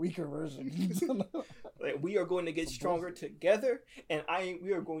revenge on a weaker version. We are going to get stronger together, and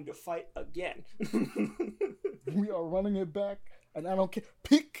we are going to fight again. We are running it back, and I don't care.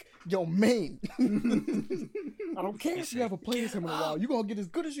 Pick Yo, main. I don't care if you haven't played him in a while. You're gonna get as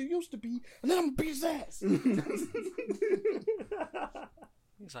good as you used to be, and then I'm gonna beat his ass.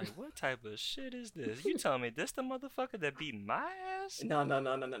 He's like, what type of shit is this? You telling me this the motherfucker that beat my ass? No.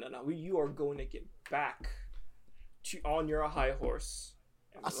 You are going to get back on your high horse.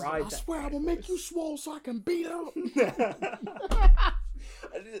 I swear I'm gonna make you swole so I can beat up.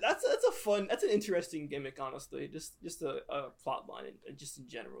 That's an interesting gimmick, honestly. Just a plot line, and just in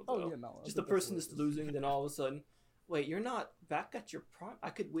general, though. Oh, yeah, no, just the person that's losing, then all of a sudden, wait, you're not back at your prime. I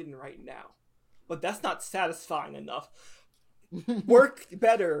could win right now, but that's not satisfying enough. Work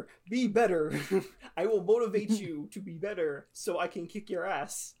better, be better. I will motivate you to be better, so I can kick your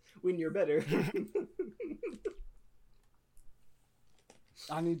ass when you're better.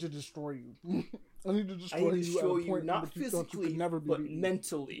 I need to destroy you. I need to destroy you not physically, but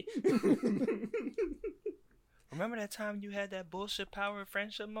mentally. Remember that time you had that bullshit power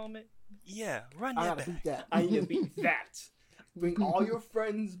friendship moment? Yeah, run that I gotta beat that. I need to beat that. Bring all your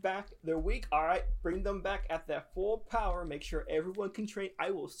friends back. They're weak. All right, bring them back at that full power. Make sure everyone can train.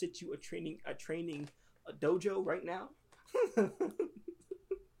 I will sit you a dojo right now.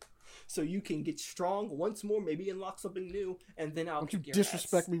 So you can get strong once more, maybe unlock something new, and then I'll Don't you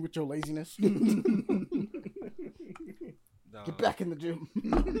disrespect me with your laziness. Get back in the gym.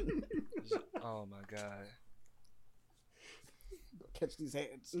 Oh my god. Catch these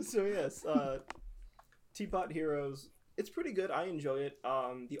hands. So yes, Teapot Heroes. It's pretty good. I enjoy it.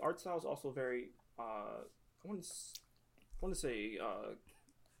 The art style is also very. I want to say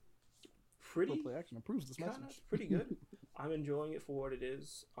pretty. Play action improves this message. Pretty good. I'm enjoying it for what it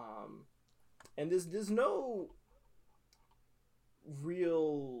is. And there's no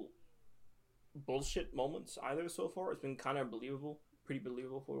real bullshit moments either so far. It's been kind of pretty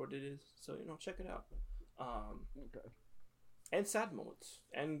believable for what it is. So check it out. Okay. And sad moments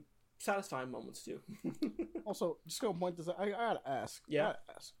and satisfying moments too. Also, just gonna point this out. I gotta ask. Yeah.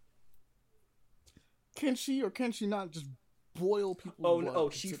 Can she or can she not just boil people? Oh no!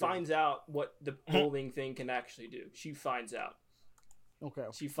 She finds out what the boiling thing can actually do. She finds out. Okay.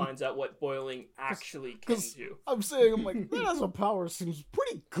 She finds out what boiling actually can do. I'm like, that as a power seems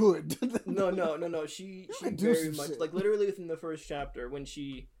pretty good. No. She very much shit. Like literally within the first chapter when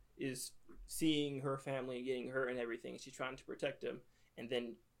she is seeing her family getting hurt and everything, she's trying to protect them, and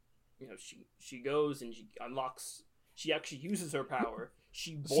then she goes and she unlocks. She actually uses her power.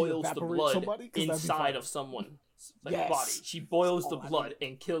 She boils the blood inside of someone. Body. She boils the blood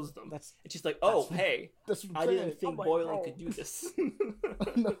and kills them. And she's like, hey, I didn't think boiling could do this.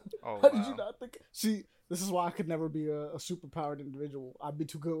 How did you not think? See, this is why I could never be a superpowered individual. I'd be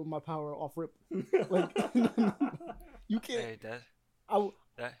too good with my power off rip. Like, you can't. Hey, I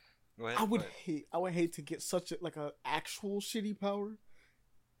would hate to get such a actual shitty power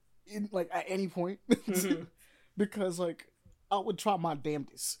in at any point. Because I would try my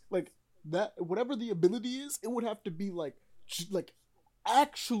damnedest. That whatever the ability is, it would have to be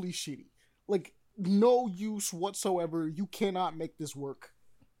actually shitty, no use whatsoever. You cannot make this work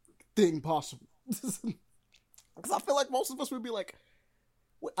thing possible. Because I feel like most of us would be like,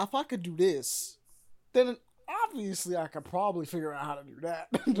 if I could do this, then obviously I could probably figure out how to do that.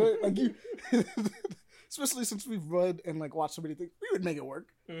 Especially since we've read and watched so many things, we would make it work.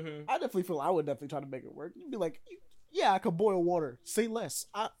 Mm-hmm. I would definitely try to make it work. You'd be like, yeah, I could boil water. Say less.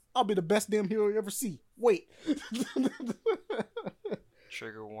 I'll be the best damn hero you ever see. Wait.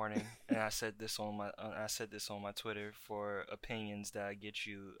 Trigger warning. And I said this on my Twitter for opinions that get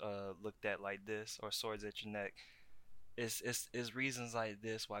you looked at like this or swords at your neck. It's reasons like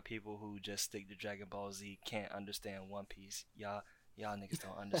this why people who just stick to Dragon Ball Z can't understand One Piece. Y'all niggas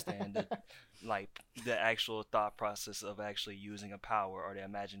don't understand the actual thought process of actually using a power or the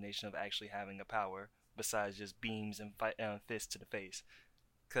imagination of actually having a power besides just beams and fists to the face.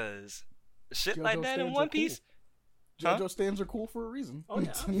 Cause shit JoJo like that in One Piece. Cool. JoJo stands are cool for a reason. Oh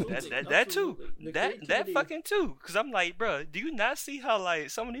yeah, that too. That fucking too. Cause I'm like, bro, do you not see how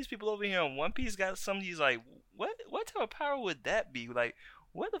some of these people over here in One Piece got some of these what type of power would that be?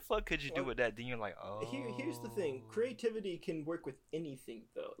 What the fuck could you do with that? Then you're like, oh. Here's the thing: creativity can work with anything,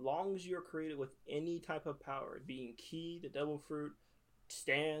 though. As long as you're creative with any type of power, being ki, the devil fruit,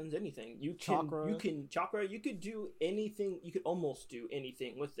 stands, anything. You can chakra. You could do anything. You could almost do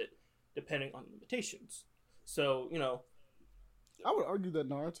anything with it, depending on limitations. So I would argue that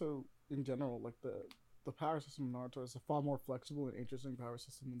Naruto in general, the power system in Naruto is a far more flexible and interesting power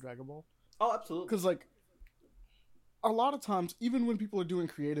system than Dragon Ball. Oh, absolutely. Because a lot of times, even when people are doing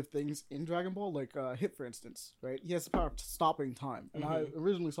creative things in Dragon Ball, Hit for instance, right? He has the power of stopping time, and I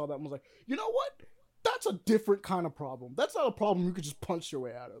originally saw that and was like, you know what? That that's a different kind of problem. That's not a problem you could just punch your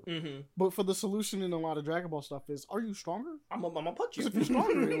way out of. Mm-hmm. But for the solution in a lot of Dragon Ball stuff is, are you stronger? I'm gonna punch you. Because if you're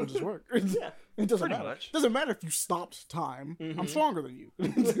stronger, it will just work. Yeah, it doesn't pretty matter. much. It doesn't matter if you stopped time. I'm stronger than you.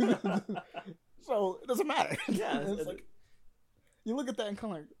 So it doesn't matter. Yeah, it's like you look at that and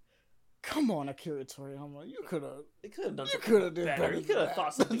kind of like, come on, Akira Toriyama, you could have. They could have done. You could have done better. You could have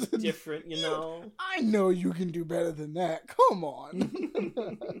thought something different. You know. I know you can do better than that. Come on.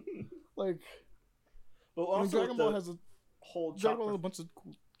 Like, but also Dragon Ball has a whole Dragon Ball has a bunch of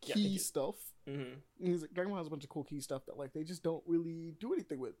cool key stuff. Mm-hmm. Dragon Ball has a bunch of cool key stuff that like they just don't really do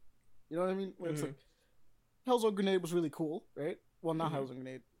anything with. You know what I mean? Where it's like Hell's Own Grenade was really cool, right? Well, not Hell's Own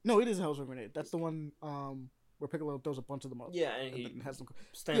Grenade. No, it is Hell's Own Grenade. That's the one where Piccolo throws a bunch of them up. Yeah, and he has them.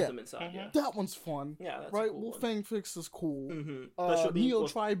 stands them inside. Yeah, that one's fun. Yeah, that's right. a cool Wolfang Fix is cool. Special Beam, Neo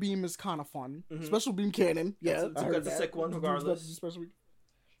Tri Beam is kind of fun. Special Beam Cannon, yeah, that's a sick one regardless. Special Beam.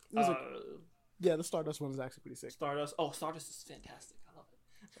 Yeah, the Stardust one is actually pretty sick. Stardust is fantastic. I love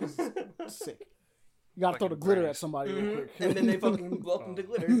it. It's sick. You gotta throw the glitter at somebody real quick, and then they fucking blow up into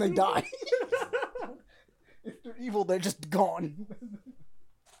glitter, and they die. If they're evil, they're just gone.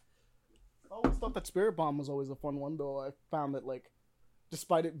 I always thought that Spirit Bomb was always a fun one, though. I found that, like,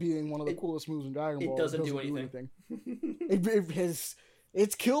 despite it being one of the coolest moves in Dragon Ball, it doesn't do anything.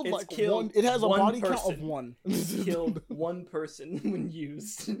 It's killed one. It has a body count of one. It's killed one person when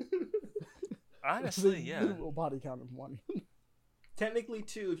used. Honestly, yeah. Literal body count of one. Technically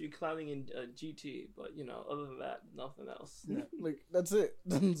two if you're climbing in GT, but you know, other than that, nothing else. Yeah, like that's it.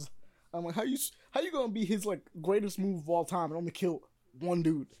 I'm like, how you gonna be his like greatest move of all time and only kill one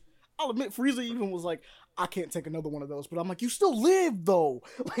dude? I'll admit, Frieza even was like, I can't take another one of those, but I'm like, you still live though.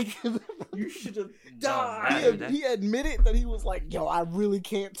 Like, you should have died. He admitted that he was like, yo, I really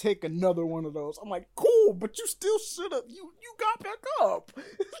can't take another one of those. I'm like, cool, but you still should have. You got back up.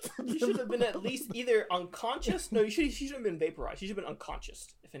 You should have been at least either unconscious. No, you should have been vaporized. You should have been unconscious,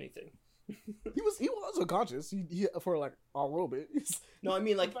 if anything. He was unconscious. He for like a little bit. No, I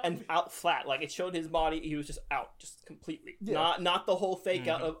mean like and out flat. Like it showed his body. He was just out, just completely. Yeah. Not the whole fake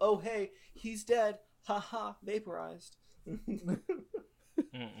out of oh hey he's dead. Haha, vaporized.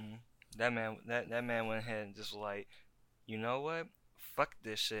 That man went ahead and just was like, you know what? Fuck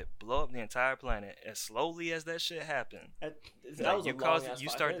this shit. Blow up the entire planet as slowly as that shit happened. You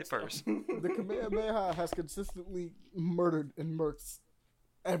started it first. The Kamehameha has consistently murdered and murked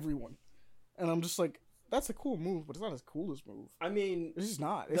everyone. And I'm just like, that's a cool move, but it's not his coolest move. I mean, it's just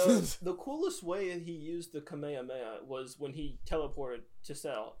not. The coolest way he used the Kamehameha was when he teleported to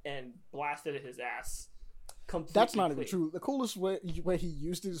Cell and blasted at his ass. That's not even true. The coolest way he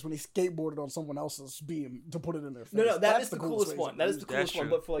used it is when he skateboarded on someone else's beam to put it in their face. No, that is the coolest one. That is the coolest one.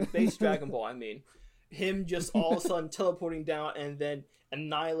 But for like base Dragon Ball, I mean, him just all of a sudden teleporting down and then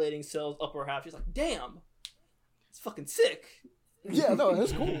annihilating Cell's upper half. He's like, damn, it's fucking sick. Yeah, no,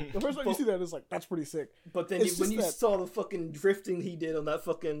 that's cool. The first time you see that, it's like, that's pretty sick. But then when you saw the fucking drifting he did on that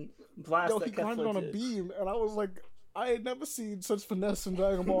fucking blast, he climbed on a beam, and I was like, I had never seen such finesse in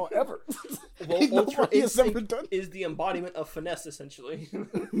Dragon Ball ever. Well, Ultra Instinct is the embodiment of finesse, essentially.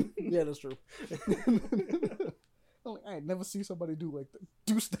 Yeah, that's true. I had never seen somebody do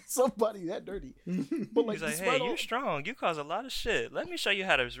somebody that dirty. But like, he's like, hey, you're strong. You cause a lot of shit. Let me show you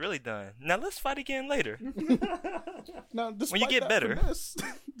how it's really done. Now let's fight again later. Now, when you get better,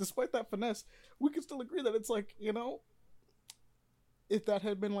 despite that finesse, we can still agree that it's like, you know, if that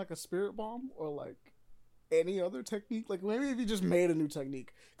had been like a spirit bomb or like any other technique, like maybe if you just made a new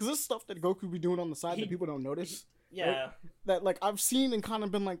technique, because there's stuff that Goku be doing on the side that people don't notice. Yeah, right? That like I've seen and kind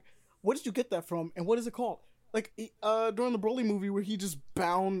of been like, what did you get that from, and what is it called? Like during the Broly movie where he just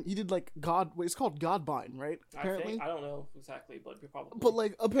he did like it's called Godbind, right? Apparently, I don't know exactly, but probably. But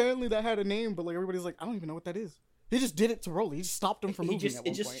like apparently that had a name, but like everybody's like, I don't even know what that is. He just did it to Broly. He just stopped him from moving.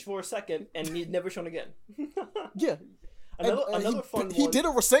 It just for a second, and he's never shown again. Yeah. Another fun one. He did a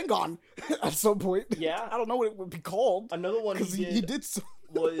Rasengan at some point. Yeah. I don't know what it would be called. Another one he did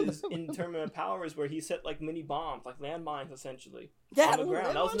was in Tournament of Powers where he set like mini bombs, like landmines essentially. Yeah, on the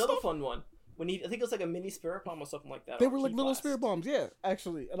ground. That was another fun one. When I think it was like a mini spirit bomb or something like that. They were like little spirit bombs, yeah,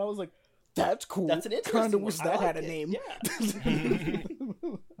 actually. And I was like, that's cool. That's an interesting Kind of wish that had a name. Yeah.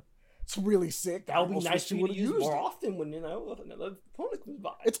 It's really sick. That would be nice to use more often when, you know, another opponent comes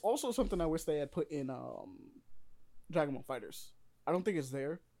by. It's also something I wish they had put in Dragon Ball FighterZ. I don't think it's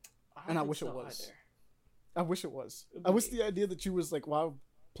there. And I wish it was. I wish it was. I wish the idea that you was like, while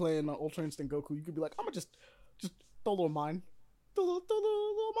playing Ultra Instinct Goku, you could be like, I'm gonna just throw a little mine. Throw a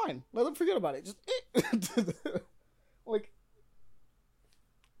little mine. Let them forget about it. Just like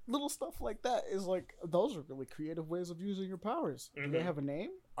little stuff like that is like, those are really creative ways of using your powers. Do they have a name?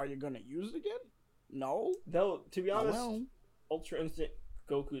 Are you gonna use it again? No. Though, to be honest, well. Ultra Instinct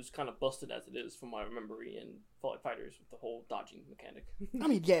Goku's kind of busted as it is, from my memory, in Fighters with the whole dodging mechanic. I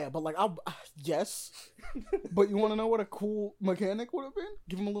mean, yeah, but like, yes. But you want to know what a cool mechanic would have been?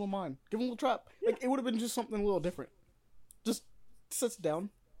 Give him a little mine. Give him a little trap. Like, it would have been just something a little different. Just sits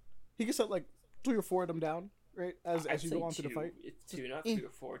down. He can set like 3 or 4 of them down, right? As you go on to the fight. It's 2, not 3 or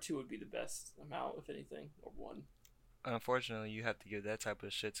 4. 2 would be the best amount, if anything, or 1. Unfortunately, you have to give that type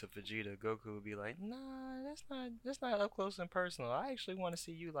of shit to Vegeta. Goku would be like, "Nah, that's not up close and personal. I actually want to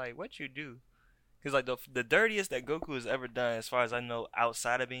see you like what you do." Because like the dirtiest that Goku has ever done, as far as I know,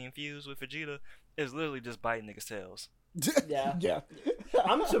 outside of being fused with Vegeta, is literally just biting niggas' tails. Yeah. Yeah.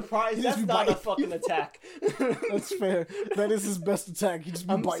 I'm surprised that's not a fucking attack. That's fair. That is his best attack. He just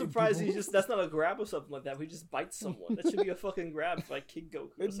be I'm biting surprised people. that's not a grab or something like that. He just bites someone. That should be a fucking grab like King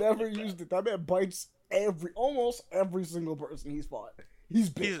Goku. It never used it. That man bites almost every single person he's fought. He's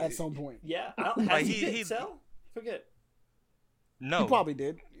bit at some point. Yeah. Has he bit Cell? Forget. No. He probably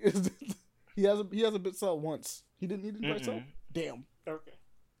did. He hasn't bit Cell once. He didn't bite Cell? Damn. Okay.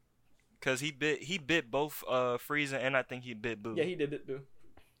 Cause he bit both Frieza and I think he bit Boo. Yeah, he did bit Boo.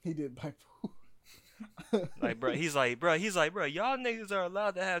 He did bite Boo. Like, bro, he's like, bro, y'all niggas are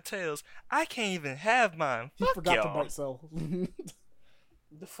allowed to have tails. I can't even have mine. He Fuck forgot y'all. to bite Cell.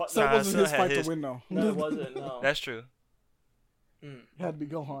 Nah, wasn't his fight to win though. No, it wasn't. No. That's true. It had to be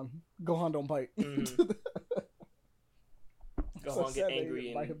Gohan. Gohan don't bite. Mm-hmm. So Gohan get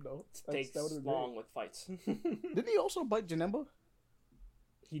angry and him, though. takes long with fights. Didn't he also bite Janemba?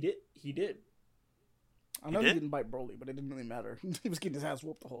 He did. I know he didn't bite Broly, but it didn't really matter. He was getting his ass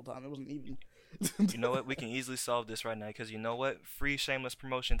whooped the whole time. It wasn't even. You know what? We can easily solve this right now because you know what? Free shameless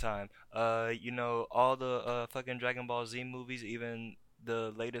promotion time. You know all the fucking Dragon Ball Z movies, even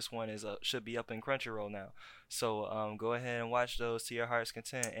the latest one is should be up in Crunchyroll now. So go ahead and watch those to your heart's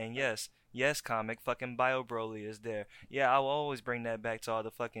content. And yes, comic fucking Bio Broly is there. Yeah, I will always bring that back to all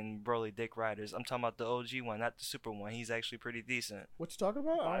the fucking Broly dick riders. I'm talking about the OG one, not the Super one. He's actually pretty decent. What you talking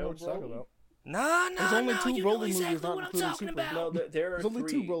about? I don't know what you're talking about. Nah. There's only 2 you Broly know movies, exactly not what I'm including talking Super. about. No, there are There's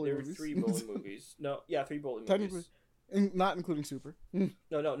only 2 Broly there are movies. 3 Broly movies. No, yeah, 3 Broly Technically, movies. not including Super.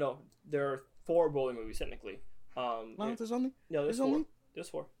 No. There are 4 Broly movies technically. There's only. There's 4. There's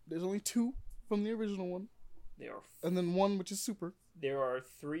 4. There's only 2 from the original one. There are. And then 1 which is Super. There are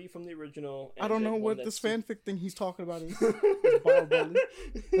 3 from the original. I don't know what this fanfic thing he's talking about is. Bio Broly.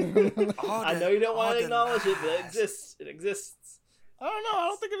 I know you don't want to acknowledge it, but it exists. It exists. I don't know. I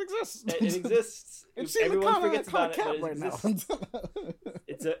don't think it exists. It exists. Everyone forgets about it, but it right exists.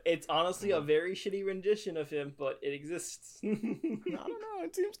 It's honestly a very shitty rendition of him, but it exists. I don't know.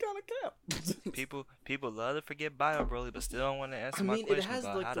 It seems kind of cap. People love to forget Bio Broly, but still don't want to answer my it question has,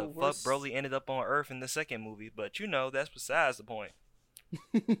 about like, how the the worst... fuck Broly ended up on Earth in the second movie. But you know, that's besides the point.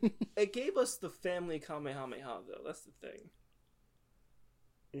 It gave us the family Kamehameha, though. That's the thing.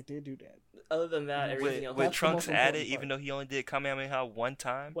 It did do that. Other than that, everything else. With Trunks added, even though he only did Kamehameha one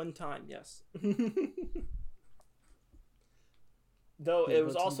time. One time, yes. Though it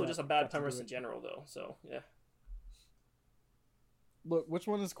was also just a bad premise in general, though. So yeah. Look, which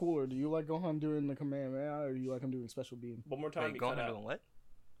one is cooler? Do you like Gohan doing the Kamehameha, or do you like him doing Special Beam? One more time. Wait, Gohan doing what?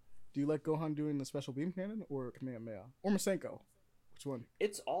 Do you like Gohan doing the Special Beam cannon or Kamehameha or Masenko? Which one?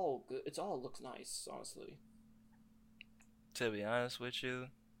 It's all good. It all looks nice, honestly. To be honest with you,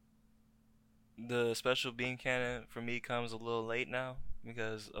 the Special Beam cannon for me comes a little late now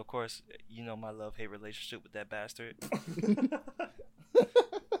because, of course, you know my love-hate relationship with that bastard.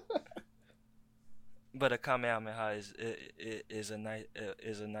 But a Kamehameha is a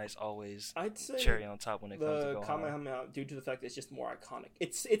nice always I'd say cherry on top when it comes to Gohan. The Kamehameha, due to the fact that it's just more iconic.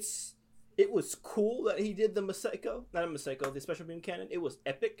 It was cool that he did the the Special Beam cannon. It was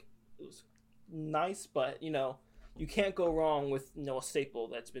epic. It was nice, but you can't go wrong with a staple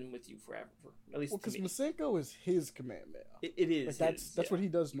that's been with you forever. At least because Masenko is his Kamehameha. It is. Like that's what he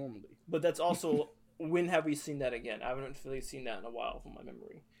does normally. But that's also when have we seen that again? I haven't really seen that in a while from my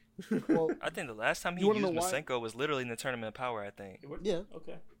memory. Well, I think the last time he used Masenko was literally in the Tournament of Power, I think. Yeah.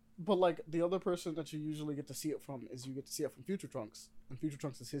 Okay. But like the other person that you usually get to see it from is you get to see it from Future Trunks, and Future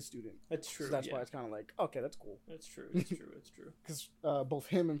Trunks is his student. That's true. So that's why it's kind of like, okay, that's cool. That's true. It's true. It's true. Because both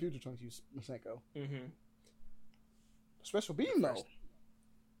him and Future Trunks use Masenko. Mm-hmm. Special Beam though.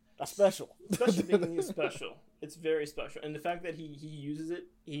 That's special. Special Beam is special. It's very special, and the fact that he uses it,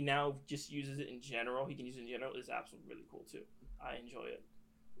 he now just uses it in general. He can use it in general is absolutely really cool too. I enjoy it.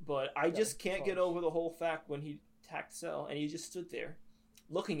 But I just can't get over the whole fact when he attacked Cell and he just stood there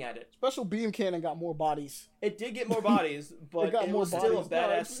looking at it. Special Beam Cannon got more bodies. It did get more bodies, but it was still a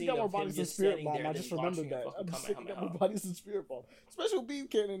badass scene of him just standing there. I just remembered that. I'm just saying it got more bodies than Spirit Bomb. Special Beam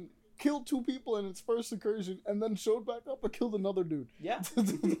Cannon killed 2 people in its first incursion and then showed back up and killed another dude. Yeah.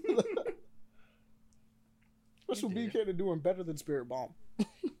 Special BK doing better than Spirit Bomb.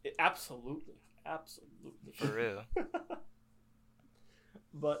 Absolutely. For real.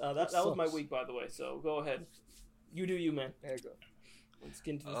 But that was my week, by the way. So go ahead. You do you, man. There you go. Let's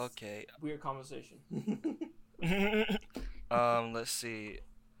get into this weird conversation. Let's see.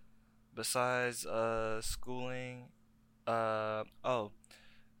 Besides schooling, I've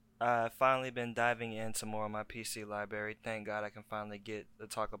finally been diving into more of my PC library. Thank God I can finally get to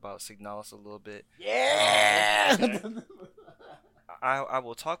talk about Signalis a little bit. Yeah! I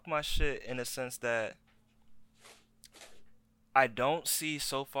will talk my shit in the sense that I don't see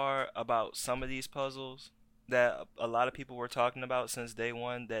so far about some of these puzzles that a lot of people were talking about since day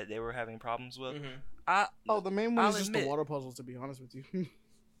one that they were having problems with. Mm-hmm. The main one is just the water puzzles, to be honest with you.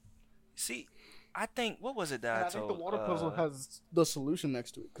 See, I think, what was it that I told? I think the water puzzle has the solution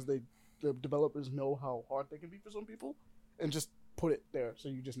next to it, because the developers know how hard they can be for some people, and just put it there, so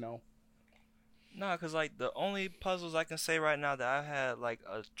you just know. Nah, because, like, the only puzzles I can say right now that I've had, like,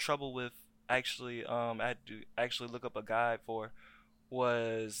 a trouble with actually, I had to actually look up a guide for,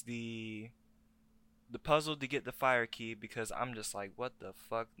 was the puzzle to get the fire key, because I'm just like, what the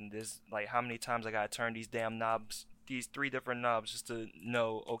fuck? And this, like, how many times I gotta turn these damn knobs, these 3 different knobs, just to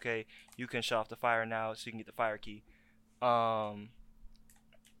know, okay, you can shut off the fire now so you can get the fire key.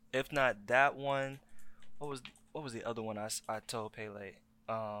 If not that one, what was the other one I told Pele?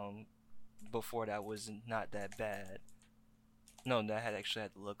 Before that was not that bad. No, that had to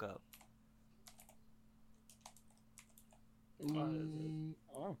look up.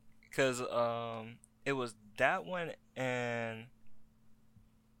 Because it was that one, and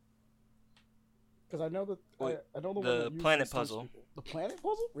because I know that I know the planet puzzle. The planet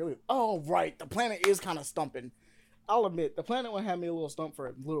puzzle, really? Oh, right. The planet is kind of stumping. I'll admit, the planet one had me a little stumped for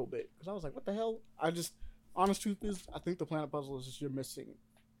a little bit because I was like, "What the hell?" Honest truth is, I think the planet puzzle is just you're missing.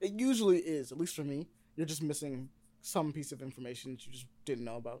 It usually is, at least for me. You're just missing some piece of information that you just didn't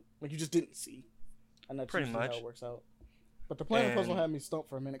know about, like you just didn't see, and that's pretty usually much how it works out. But the planet puzzle had me stumped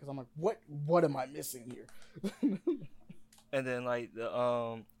for a minute because I'm like, what am I missing here? And then like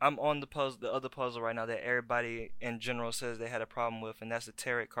I'm on the other puzzle right now that everybody in general says they had a problem with, and that's the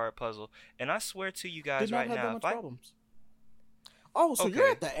tarot card puzzle. And I swear to you guys right now, problems. Oh, so you're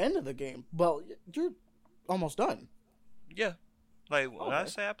at the end of the game. Well, you're almost done. Yeah. Like, when I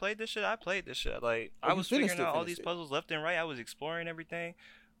say I played this shit. Like, I was figuring out all these puzzles left and right. I was exploring everything.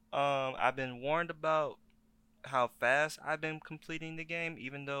 I've been warned about how fast I've been completing the game,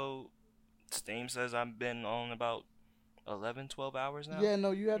 even though Steam says I've been on about 11, 12 hours now. Yeah,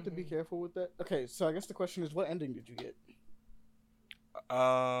 no, you have to be careful with that. Okay, so I guess the question is, what ending did you get?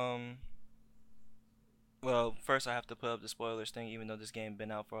 Well, first I have to put up the spoilers thing, even though this game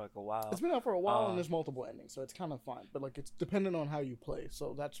been out for like a while. It's been out for a while, and there's multiple endings, so it's kind of fine. But like, it's dependent on how you play,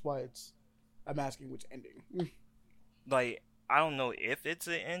 so that's why I'm asking which ending. Like, I don't know if it's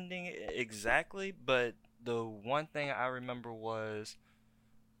an ending exactly, but the one thing I remember was,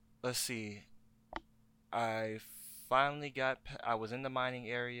 let's see, I was in the mining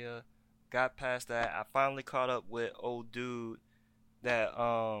area, got past that. I finally caught up with old dude that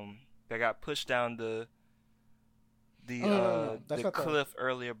got pushed down the cliff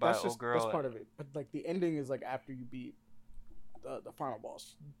earlier by old girl. That's part of it. But like the ending is like after you beat the final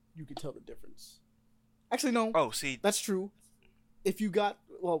boss, you can tell the difference. Actually, no. Oh, see, that's true. If you had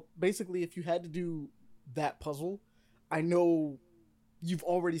to do that puzzle, I know you've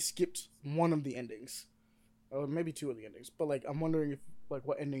already skipped one of the endings, or maybe 2 of the endings. But like, I'm wondering if like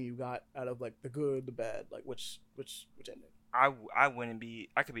what ending you got out of like the good, the bad, like which ending. I wouldn't be.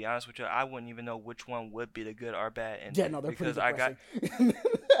 I could be honest with you. I wouldn't even know which one would be the good or bad ending. Yeah, no, they're because pretty depressing.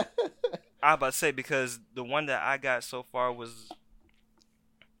 I was about to say, because the one that I got so far was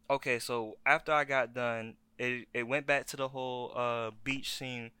okay. So after I got done, it went back to the whole beach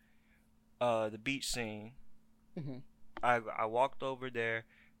scene. The beach scene. Mm-hmm. I walked over there.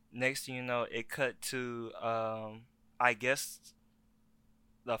 Next thing you know, it cut to I guess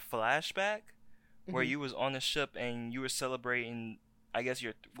the flashback. Where you was on the ship and you were celebrating, I guess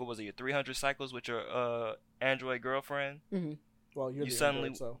your 300 cycles with your android girlfriend. Mm-hmm. Well, you suddenly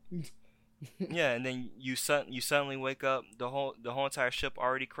android, so. Yeah, and then you suddenly wake up. The whole entire ship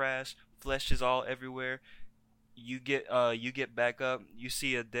already crashed. Flesh is all everywhere. You get back up. You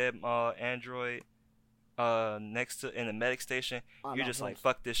see a dead android next to in the medic station. You're just like,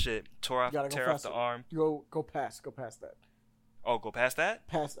 fuck this shit. Tear off the arm. Go past that. Oh, go past that?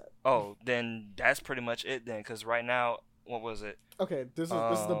 Past that. Oh, then that's pretty much it then, because right now, what was it? Okay, this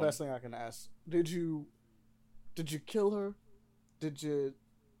is the best thing I can ask. Did you kill her? Did you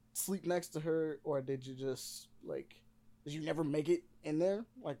sleep next to her, or did you just like? Did you never make it in there?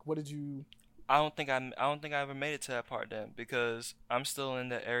 Like, what did you? I don't think I ever made it to that part then because I'm still in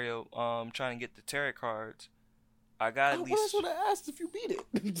the area trying to get the tarot cards. I got at Well, that's least what I asked if you beat it.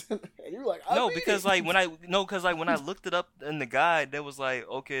 And you're like, I no beat because it. like when I looked it up in the guide, there was like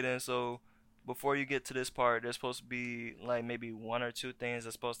okay then so before you get to this part, there's supposed to be like maybe one or two things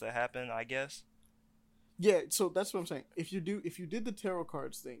that's supposed to happen. I guess. Yeah, so that's what I'm saying. If you did the tarot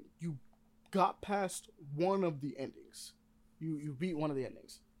cards thing, you got past one of the endings. You beat one of the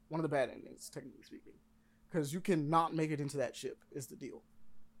endings, one of the bad endings, technically speaking, because you cannot make it into that ship. Is the deal.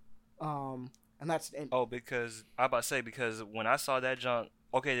 And that's an ending. Oh, because I about to say because when I saw that junk,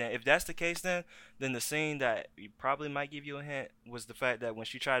 okay, then if that's the case, then the scene that probably might give you a hint was the fact that when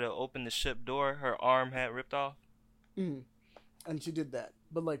she tried to open the ship door, her arm had ripped off. Mm. And she did that,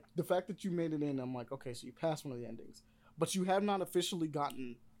 but like the fact that you made it in, I'm like, okay, so you passed one of the endings, but you have not officially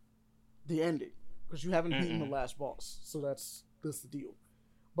gotten the ending because you haven't beaten the last boss. So that's the deal.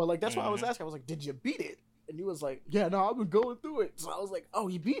 But like that's why I was asking. I was like, did you beat it? And he was like, yeah, no, I've been going through it. So I was like, oh,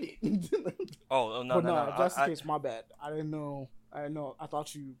 he beat it. Oh no, but no, no. If that's the case, my bad. I didn't know. I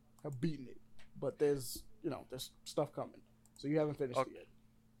thought you have beaten it, but there's stuff coming, so you haven't finished it yet.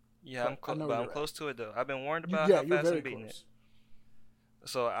 Yeah, I'm close to it though. I've been warned about how you're fast very I'm beating close. it.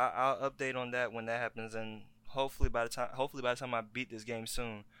 So I'll update on that when that happens, and hopefully by the time I beat this game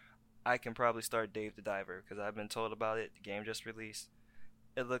soon, I can probably start Dave the Diver because I've been told about it. The game just released.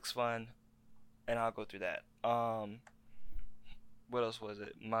 It looks fun, and I'll go through that. What else was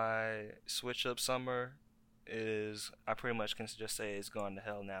it? My switch up summer is I pretty much can just say it's gone to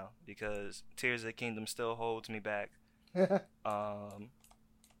hell now because Tears of the Kingdom still holds me back.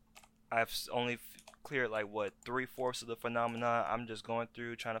 I've only cleared like what 3/4 of the phenomenon. I'm just going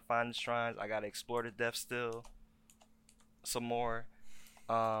through trying to find the shrines. I gotta explore the depths still. Some more.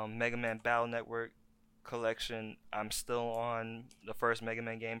 Mega Man Battle Network collection. I'm still on the first Mega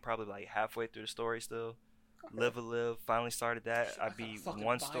Man game, probably like halfway through the story still. Okay. Live a Live. Finally started that. I beat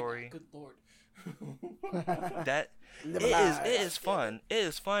one story. Good lord. That it is fun. It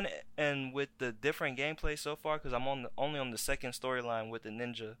is fun, and with the different gameplay so far, because I'm only on the second storyline with the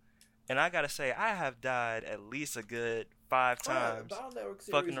ninja. And I gotta say, I have died at least a good 5 times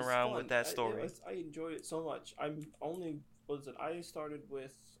fucking around with that story. I enjoyed it so much. I started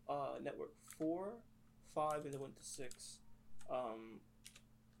with Network 4, 5, and then went to 6. At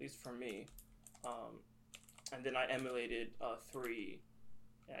least for me. And then I emulated 3.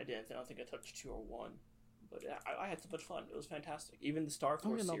 And I don't think I touched 2 or 1. But I had so much fun. It was fantastic. Even the Star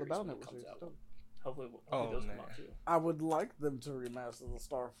Force series when it comes out. Hopefully those come out too. I would like them to remaster the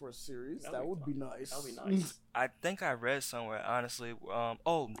Star Force series. That would be nice. That would be nice. I think I read somewhere, honestly.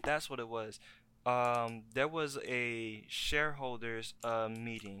 That's what it was. There was a shareholders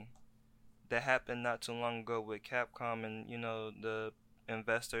meeting that happened not too long ago with Capcom and the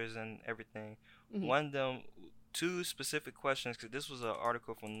investors and everything. Mm-hmm. One of them, 2 specific questions, because this was an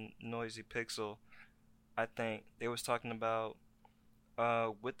article from Noisy Pixel. I think they was talking about.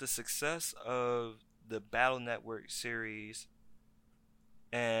 With the success of the Battle Network series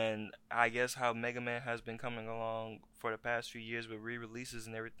and I guess how Mega Man has been coming along for the past few years with re-releases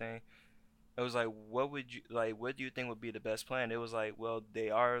and everything, it was like, what do you think would be the best plan? It was like, well, they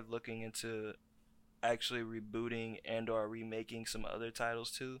are looking into actually rebooting and or remaking some other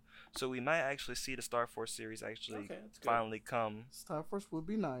titles too, so we might actually see the Star Force series actually finally come. Star Force would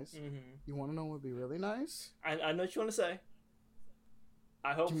be nice. Mm-hmm. You want to know what would be really nice? I know what you want to say.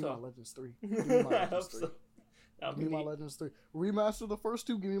 I hope give me so. My Legends 3. Give me my Legends 3. Give me my Legends 3. Remaster the first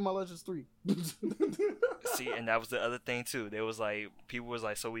 2. Give me my Legends 3. See, and that was the other thing too. There was like people was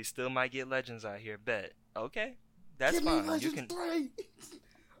like, so we still might get Legends out here. Bet. Okay, that's give fine. Me Legends 3.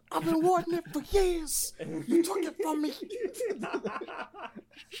 I've been wanting it for years. You took it from me.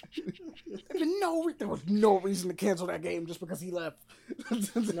 There was no reason to cancel that game just because he left.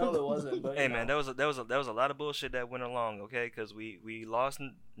 No, there wasn't. But, hey man, there was a lot of bullshit that went along. Okay, because we lost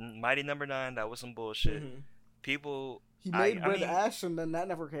Mighty Number 9. That was some bullshit. Mm-hmm. People. He made Red Ash, and then that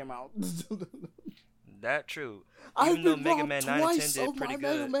never came out. That true. Even though Mega Man 9 and 10 did pretty good.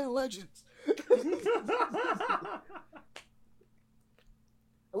 Mega Man Legends.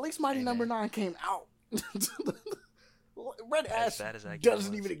 At least Mighty Number 9 came out. Red Ash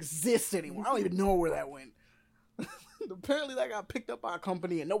doesn't even exist anymore. I don't even know where that went. Apparently that got picked up by a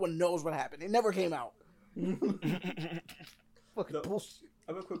company and no one knows what happened. It never came out. Fucking bullshit.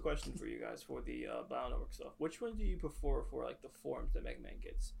 I have a quick question for you guys for the Battle Network stuff. Which one do you prefer for like the forms that Mega Man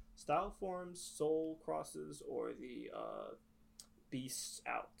gets? Style forms, soul crosses, or the beasts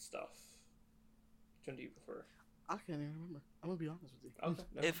out stuff? Which one do you prefer? I can't even remember. I'm gonna be honest with you.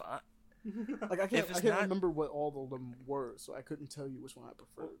 Okay. If I I can't remember what all of them were, so I couldn't tell you which one I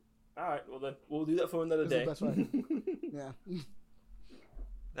preferred. All right, well then we'll do that for another day. That's right. Yeah.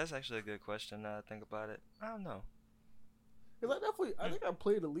 That's actually a good question. Now I think about it, I don't know. Because I think I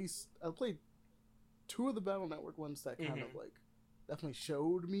played two of the Battle Network ones that kind of like definitely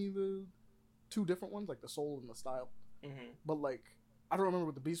showed me the two different ones, like the soul and the style. But like, I don't remember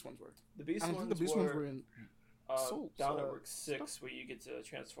what the Beast ones were. The Beast ones were in Battle Network 6, where you get to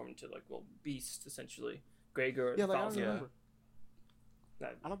transform into Beast essentially. Gregor. Yeah, like I don't remember.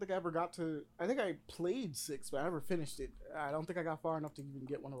 I don't think I ever got to. I think I played 6, but I never finished it. I don't think I got far enough to even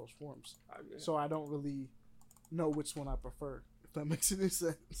get one of those forms. So I don't really know which one I prefer. If that makes any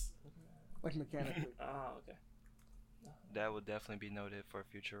sense, like mechanically. Okay. That would definitely be noted for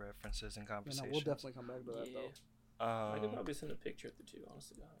future references and conversations. We'll definitely come back to that though. I could probably send a picture of the two,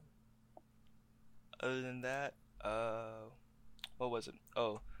 honestly. Other than that, what was it?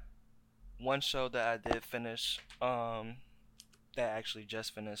 Oh, one show that I did finish, that I actually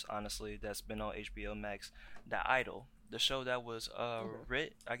just finished, honestly, that's been on HBO Max, The Idol. The show that was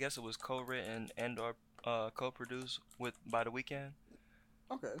I guess it was co-written and or co-produced by The Weeknd.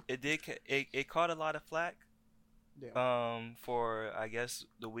 Okay. It caught a lot of flack. Yeah. For I guess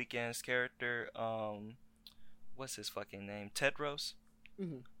The Weeknd's character, what's his fucking name? Tedros.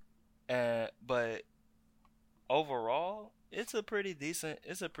 But overall, it's a pretty decent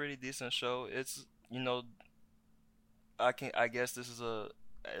show. It's, I guess this is a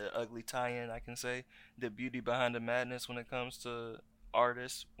ugly tie-in, I can say. The beauty behind the madness when it comes to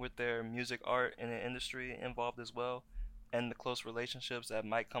artists with their music art and the industry involved as well, and the close relationships that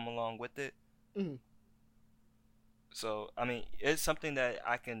might come along with it. So, I mean, it's something that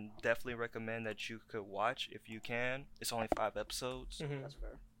I can definitely recommend that you could watch if you can. It's only 5 episodes. That's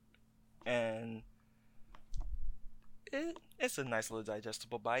fair. And it's a nice little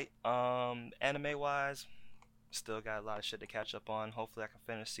digestible bite. Anime wise, still got a lot of shit to catch up on. Hopefully I can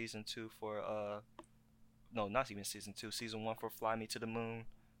finish season 2 for no, not even season 2, season 1 for Fly Me to the Moon,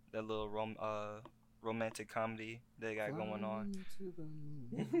 that little romantic comedy they got going on.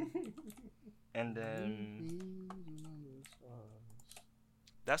 And then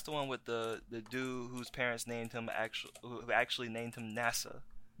that's the one with the dude whose parents named him who actually named him NASA.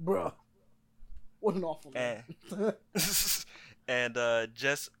 Bruh. What an awful name. And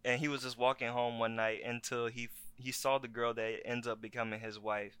he was just walking home one night until he saw the girl that ends up becoming his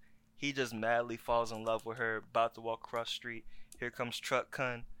wife. He just madly falls in love with her, about to walk across the street. Here comes Truck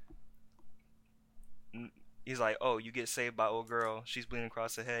Kun. He's like, "Oh, you get saved by old girl. She's bleeding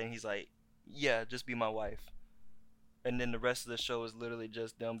across her head." And he's like, "Yeah, just be my wife." And then the rest of the show is literally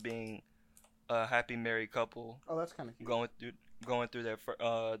just them being a happy married couple. Oh, that's kind of cute. Going through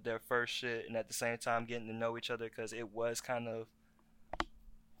their first shit, and at the same time getting to know each other, because it was kind of,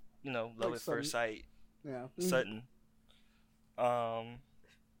 love at first sight. Yeah. Sudden.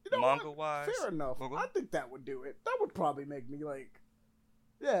 Manga wise, fair enough. I think that would do it. That would probably make me like,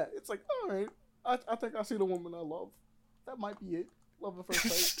 yeah. It's like, all right. I think I see the woman I love. That might be it. Love at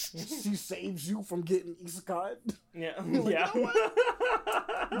first sight. She saves you from getting isekai. Yeah. Like, yeah. You know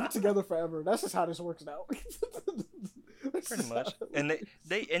what? We're together forever. That's just how this works now. Pretty much. And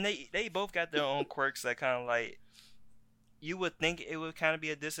they both got their own quirks that kind of like, you would think it would kind of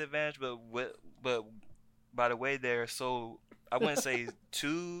be a disadvantage, but by the way they're so, I wouldn't say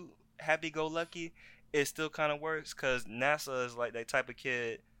too happy-go-lucky, it still kind of works, because NASA is like that type of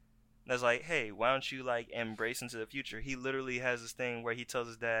kid that's like, hey, why don't you like embrace into the future? He literally has this thing where he tells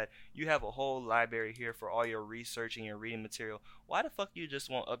his dad, you have a whole library here for all your research and your reading material. Why the fuck you just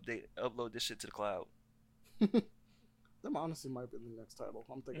won't upload this shit to the cloud? That honestly might be the next title.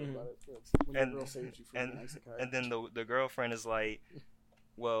 I'm thinking about it. When the girl saves you from the isekai. And then the girlfriend is like,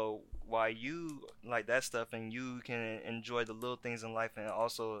 well, why you like that stuff and you can enjoy the little things in life and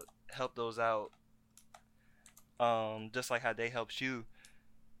also help those out, just like how they helped you.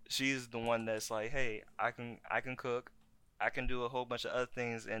 She's the one that's like, hey, I can cook, I can do a whole bunch of other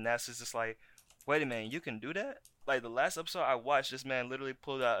things, and that's just like, wait a minute, you can do that? Like the last episode I watched, this man literally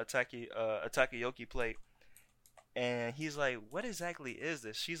pulled out a takoyaki plate, and he's like, what exactly is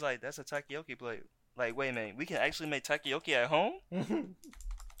this? She's like, that's a takoyaki plate. Like, wait a minute, we can actually make takoyaki at home?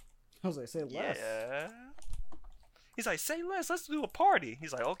 I was like, say less. Yeah. He's like, say less, let's do a party.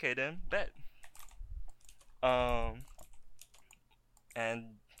 He's like, okay then, bet.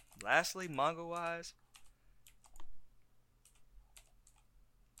 And lastly, manga-wise,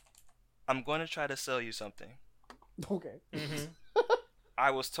 I'm going to try to sell you something. Okay.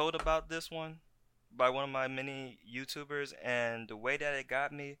 I was told about this one by one of my many YouTubers, and the way that it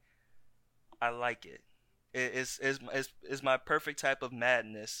got me, I like it. It's my perfect type of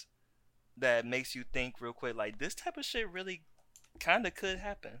madness that makes you think real quick. Like this type of shit really kind of could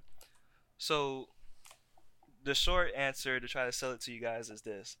happen. So the short answer to try to sell it to you guys is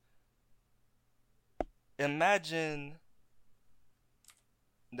this: imagine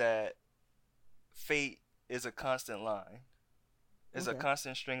that fate is a constant line. It's a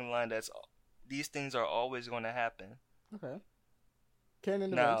constant string line that's these things are always going to happen. Okay.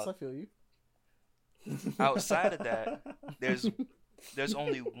 Canon events, I feel you. Outside of that, there's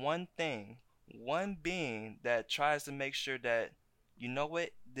only one thing, one being that tries to make sure that you know what,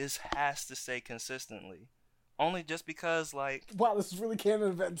 this has to stay consistently. Only just because, like, wow, this is really canon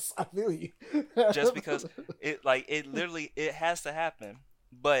events. I feel you. Just because it literally it has to happen,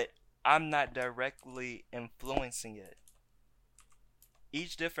 but I'm not directly influencing it.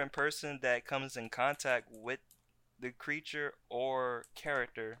 Each different person that comes in contact with the creature or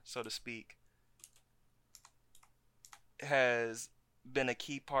character, so to speak, has been a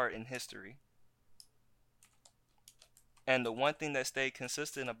key part in history. And the one thing that stayed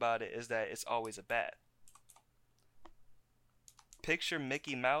consistent about it is that it's always a bat. Picture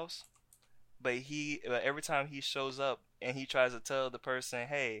Mickey Mouse, but every time he shows up and he tries to tell the person,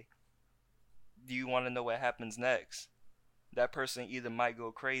 hey, do you want to know what happens next? That person either might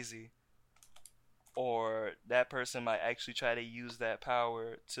go crazy or that person might actually try to use that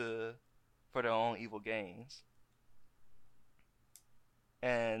power for their own evil gains.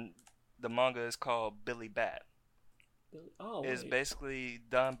 And the manga is called Billy Bat. It's basically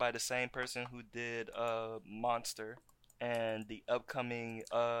done by the same person who did Monster and the upcoming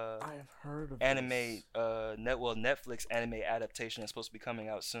I have heard of anime this. Netflix anime adaptation is supposed to be coming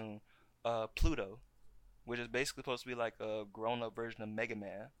out soon. Pluto, which is basically supposed to be like a grown-up version of Mega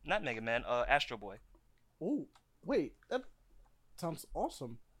Man. Not Mega Man, Astro Boy. Oh, wait, that sounds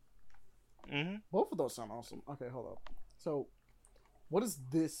awesome. Mm-hmm. Both of those sound awesome. Okay, hold up. So, what is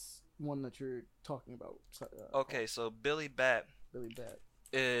this one that you're talking about? Okay, so Billy Bat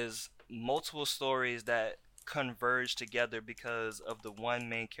is multiple stories that converge together because of the one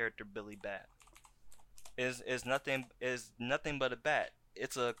main character, Billy Bat. Is nothing but a bat.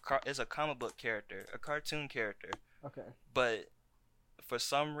 It's a comic book character, a cartoon character. Okay. But for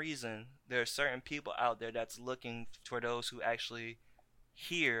some reason, there are certain people out there that's looking for those who actually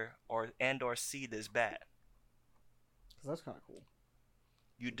hear or see this bat. Cause that's kind of cool.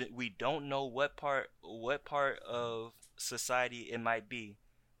 We don't know what part of society it might be,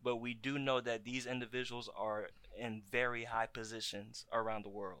 but we do know that these individuals are in very high positions around the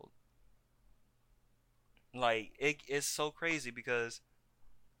world. Like it's so crazy because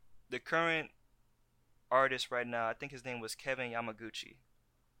the current artist right now, I think his name was Kevin Yamaguchi,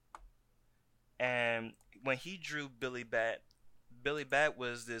 and when he drew Billy Bat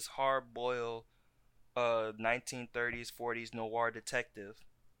was this hard-boiled 1930s 40s noir detective.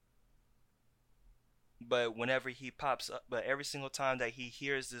 But whenever he pops up, but every single time that he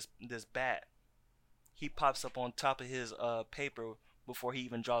hears this bat, he pops up on top of his paper before he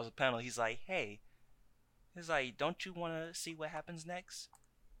even draws a panel. He's like, hey, don't you want to see what happens next?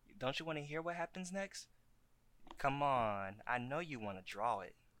 Don't you want to hear what happens next? Come on, I know you want to draw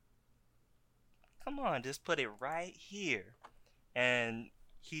it. Come on, just put it right here. And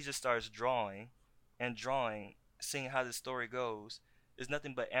he just starts drawing, seeing how the story goes. It's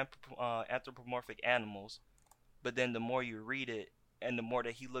nothing but anthropomorphic animals. But then the more you read it and the more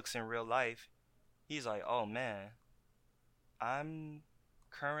that he looks in real life, he's like, oh man, I'm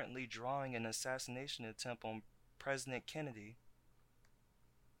currently drawing an assassination attempt on President Kennedy.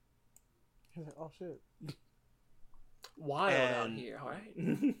 He's like, oh shit. Wild out here, alright?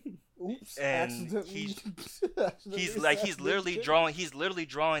 Oops. And he's literally drawing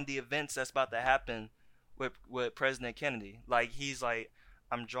the events that's about to happen with President Kennedy. Like he's like,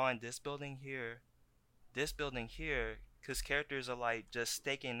 I'm drawing this building here, because characters are like just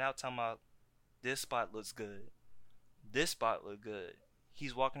staking out, talking about this spot looks good, this spot look good.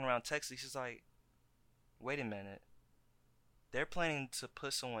 He's walking around Texas. He's like, wait a minute, they're planning to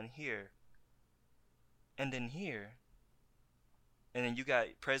put someone here, and then here. And then you got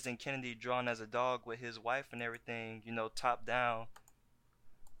President Kennedy drawn as a dog with his wife and everything, top down,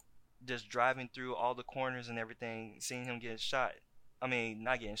 just driving through all the corners and everything, seeing him getting shot. I mean,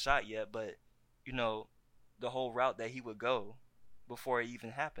 not getting shot yet, but, the whole route that he would go before it even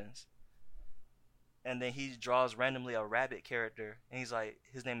happens. And then he draws randomly a rabbit character, and he's like,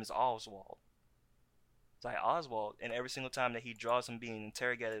 his name is Oswald. It's like, Oswald. And every single time that he draws him being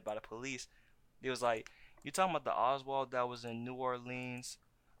interrogated by the police, it was like, you talking about the Oswald that was in New Orleans,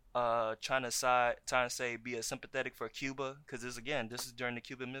 trying to say be a sympathetic for Cuba, because this is during the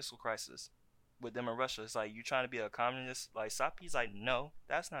Cuban Missile Crisis. with them in Russia. It's like, you trying to be a communist like Sapi? He's like, no,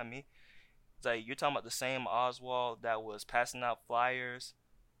 that's not me. It's like, you're talking about the same Oswald that was passing out flyers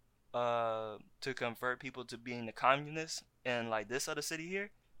to convert people to being the communists in like this other city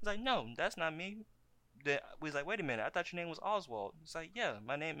here. He's like, no, that's not me. Then we was like, wait a minute, I thought your name was Oswald. It's like, yeah,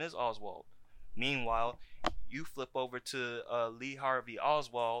 my name is Oswald. Meanwhile, you flip over to Lee Harvey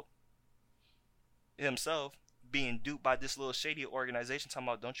Oswald himself being duped by this little shady organization talking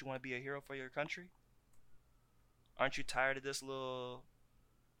about, don't you want to be a hero for your country? Aren't you tired of this little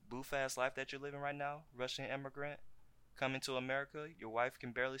boof ass life that you're living right now? Russian immigrant coming to America. Your wife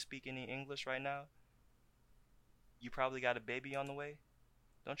can barely speak any English right now. You probably got a baby on the way.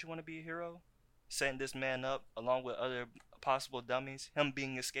 Don't you want to be a hero? Setting this man up along with other possible dummies, him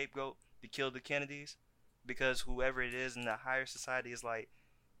being a scapegoat to kill the Kennedys, because whoever it is in the higher society is like,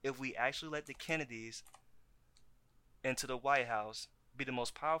 if we actually let the Kennedys into the White House, be the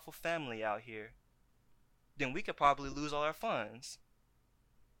most powerful family out here, then we could probably lose all our funds.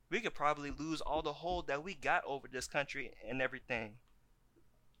 We could probably lose all the hold that we got over this country and everything.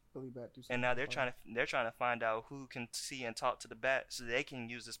 And now they're trying to find out who can see and talk to the bat so they can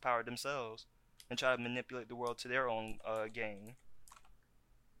use this power themselves and try to manipulate the world to their own gain.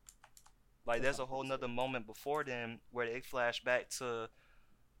 Like, there's a whole nother moment before them where they flash back to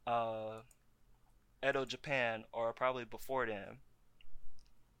Edo, Japan, or probably before them.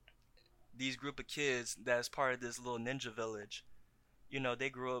 These group of kids that's part of this little ninja village, you know, they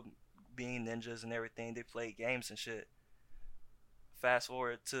grew up being ninjas and everything. They played games and shit. Fast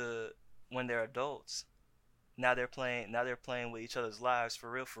forward to when they're adults. Now they're playing with each other's lives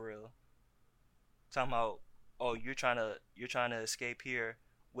for real. Talking about, oh, you're trying to escape here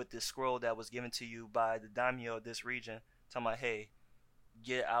with this scroll that was given to you by the daimyo of this region. Talking about, hey,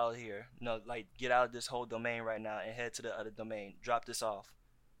 get out of here. No, like, get out of this whole domain right now and head to the other domain. Drop this off.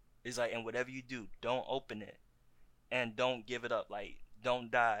 It's like, and whatever you do, don't open it. And don't give it up. Like,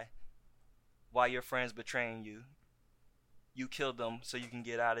 don't die while your friend's betraying you. You killed them so you can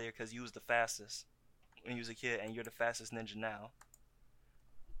get out of here because you was the fastest when you was a kid, and you're the fastest ninja now.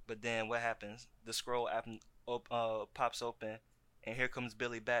 But then what happens? The scroll pops open, and here comes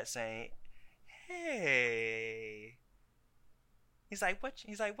Billy Bat saying, "Hey." He's like, "What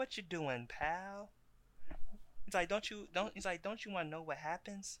you doing, pal?" He's like, "Don't you want to know what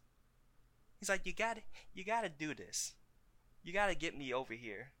happens?" He's like, "You gotta do this. You gotta get me over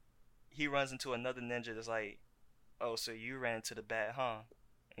here." He runs into another ninja that's like, "Oh, so you ran into the bat, huh?"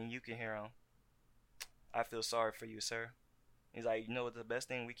 And you can hear him. "I feel sorry for you, sir." He's like, "You know what the best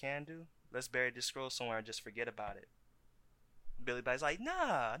thing we can do? Let's bury this scroll somewhere and just forget about it." Billy Bat's like,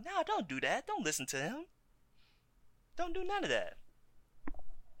 nah, don't do that. Don't listen to him. Don't do none of that.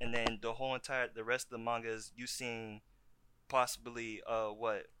 And then the rest of the manga is you seeing possibly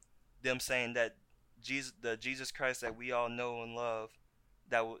them saying that Jesus Christ that we all know and love,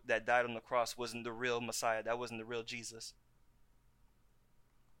 that died on the cross, wasn't the real Messiah. That wasn't the real Jesus.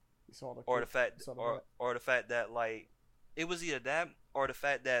 Or the fact that like, it was either that or the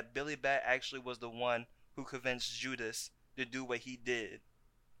fact that Billy Bat actually was the one who convinced Judas to do what he did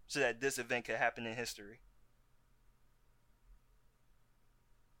so that this event could happen in history.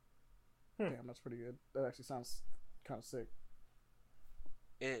 Damn, that's pretty good. That actually sounds kind of sick.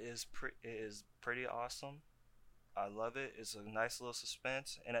 It is pretty awesome. I love it. It's a nice little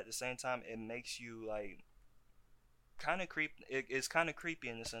suspense, and at the same time, it makes you like kind of creep. It's kind of creepy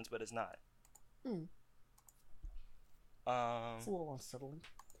in a sense, but it's not. It's a little unsettling,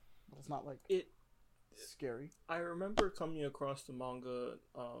 but it's not like scary. I remember coming across the manga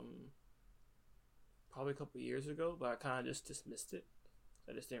probably a couple of years ago, but I kind of just dismissed it.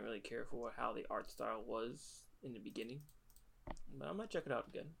 I just didn't really care for how the art style was in the beginning. But I might check it out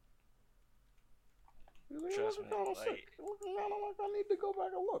again. Trust me, like, I need to go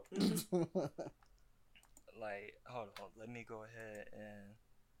back and look. Like, hold on, let me go ahead and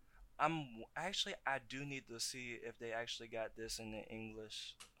I do need to see if they actually got this in the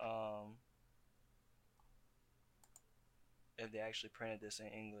English. If they actually printed this in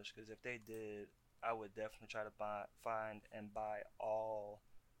English, because if they did, I would definitely try to find and buy all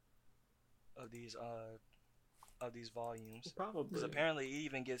of these volumes. Probably. Because apparently it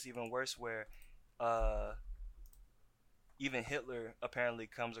even gets even worse where even Hitler apparently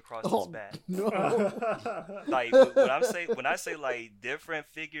comes across this bat. No. Like when I say like different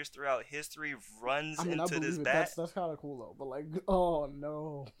figures throughout history runs into this bat. That's kind of cool though. But like, oh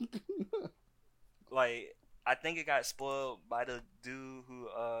no. Like, I think it got spoiled by the dude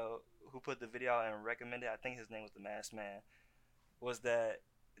who put the video out and recommended. I think his name was the Masked Man. Was that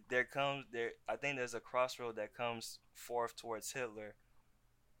I think there's a crossroad that comes forth towards Hitler,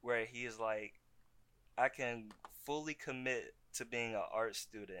 where he is like, I can fully commit to being an art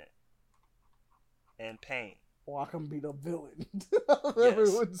student and paint. Or I can be the villain of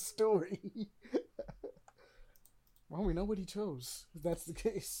everyone's story. Well, we know what he chose. If that's the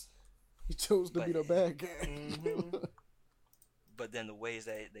case, he chose to be the bad guy. Mm-hmm. But then the ways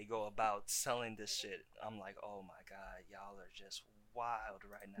that they go about selling this shit, I'm like, oh my god, y'all are just wild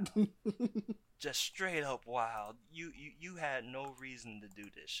right now. Just straight up wild. You had no reason to do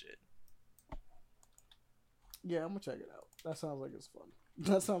this shit. Yeah, I'm gonna check it out. That sounds like it's fun.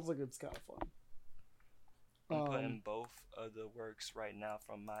 That sounds like it's kind of fun. I'm putting both of the works right now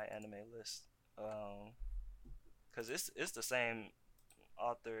from my anime list, cause it's the same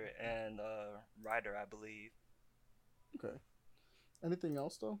author and writer, I believe. Okay. Anything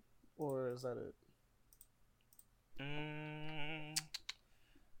else though, or is that it?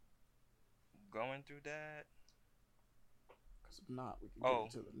 Going through that. Because if not, we can get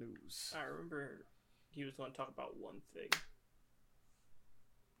into the news. I remember he was going to talk about one thing.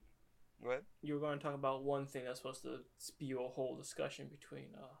 What? You were going to talk about one thing that's supposed to spew a whole discussion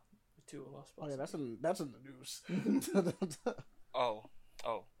between the two of us. Possibly. Oh yeah, that's in the news.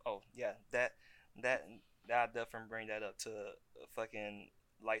 Yeah. That I'll definitely bring that up to fucking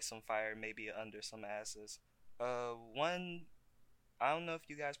light some fire, maybe under some asses. One, I don't know if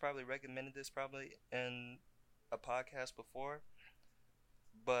you guys probably recommended this probably in a podcast before,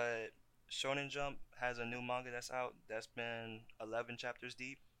 but Shonen Jump has a new manga that's out that's been 11 chapters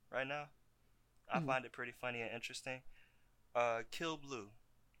deep right now. I find it pretty funny and interesting. Kill Blue.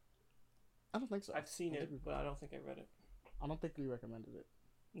 I don't think so. I've seen it, but I don't think I read it. I don't think we recommended it.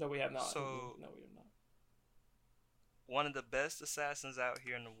 No, we have not. So, no, we have not. One of the best assassins out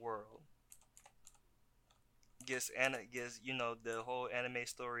here in the world gets the whole anime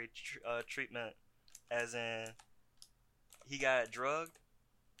story treatment, as in he got drugged,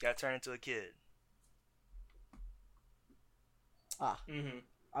 got turned into a kid. I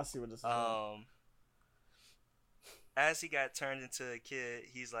see what this is. As he got turned into a kid,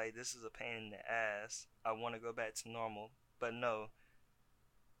 he's like, this is a pain in the ass. I want to go back to normal. But no.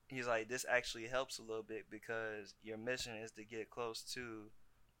 He's like, this actually helps a little bit because your mission is to get close to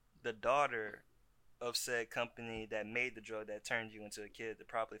the daughter of said company that made the drug that turned you into a kid to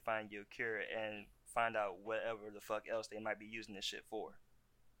probably find you a cure and find out whatever the fuck else they might be using this shit for.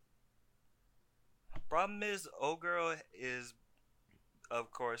 Problem is, old girl is,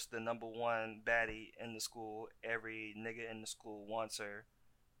 of course, the number one baddie in the school. Every nigga in the school wants her.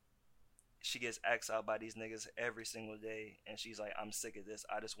 She gets axed out by these niggas every single day, and she's like, I'm sick of this.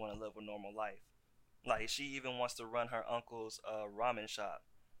 I just want to live a normal life. Like, she even wants to run her uncle's ramen shop.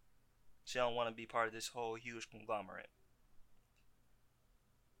 She don't want to be part of this whole huge conglomerate.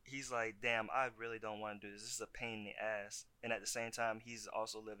 He's like, damn, I really don't want to do this. This is a pain in the ass. And at the same time, he's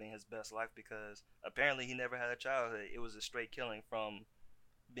also living his best life because apparently he never had a childhood. It was a straight killing from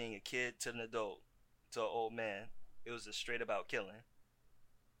being a kid to an adult to an old man. It was a straight about killing.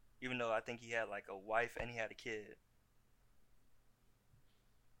 Even though I think he had like a wife and he had a kid.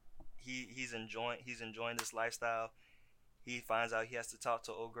 He's enjoying this lifestyle. He finds out he has to talk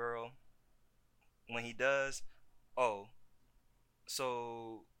to old girl. When he does,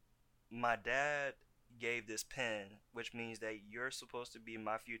 so my dad gave this pen, which means that you're supposed to be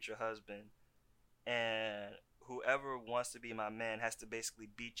my future husband, and whoever wants to be my man has to basically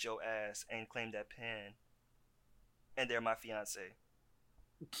beat your ass and claim that pen, and they're my fiance.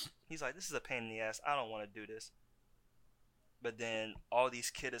 He's like, this is a pain in the ass. I don't want to do this. But then all these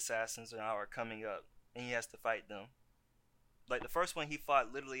kid assassins now are coming up, and he has to fight them. Like the first one he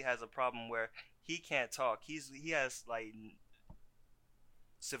fought literally has a problem where he can't talk. He has like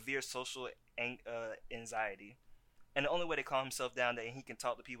severe social anxiety, and the only way to calm himself down that he can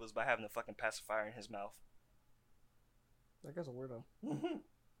talk to people is by having a fucking pacifier in his mouth. That guy's a weirdo.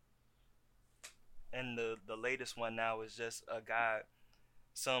 And the latest one now is just a guy,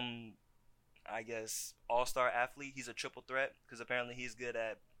 some, I guess, all-star athlete. He's a triple threat because apparently he's good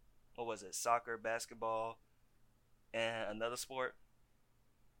at, soccer, basketball, and another sport.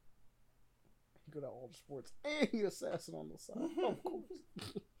 Good at all the sports. And he assassin on the side. Of course.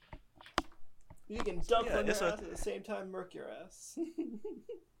 You can dunk on your ass at the same time murk your ass.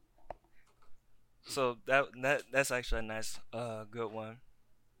 So that's actually a nice good one.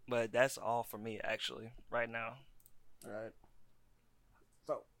 But that's all for me actually right now. Alright.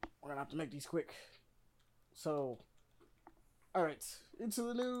 So we're gonna have to make these quick. So alright, into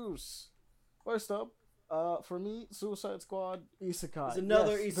the news. First up, for me, Suicide Squad Isekai. It's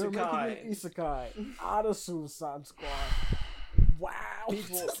another Isekai. They're making an Isekai out of Suicide Squad. Wow.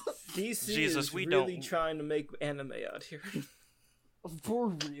 People, DC Jesus, is really trying to make anime out here.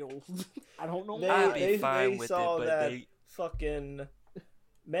 For real. I don't know. I'd be fine they with saw it, but that they fucking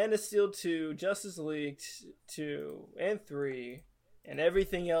Man of Steel 2, Justice League 2 and 3, and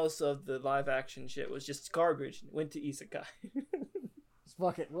everything else of the live action shit was just garbage. Went to isekai.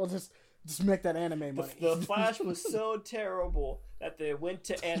 Fuck it. We'll just make that anime money. The Flash was so terrible that they went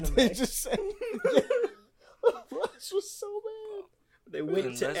to anime. They just said, Flash was so bad. They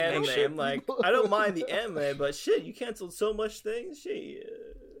went to anime. I'm like, I don't mind the anime, but shit, you canceled so much things. Shit.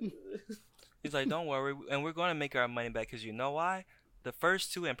 He's like, don't worry, and we're going to make our money back because you know why? The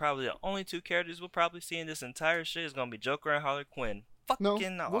first two and probably the only two characters we'll probably see in this entire shit is going to be Joker and Harley Quinn.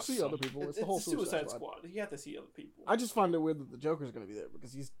 Fucking awesome. We'll see other people. It's the whole Suicide Squad. You have to see other people. I just find it weird that the Joker's going to be there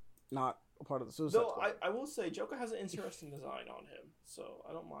because he's not a part of the Suicide Squad. I will say Joker has an interesting design on him, so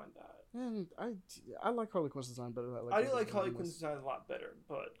I don't mind that. And I like Harley Quinn's design better. I do like Harley Quinn's design a lot better,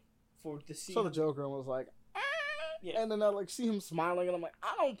 but to see the Joker and was like, yeah. And then I like see him smiling, and I'm like,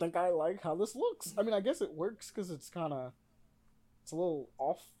 I don't think I like how this looks. I mean, I guess it works because it's a little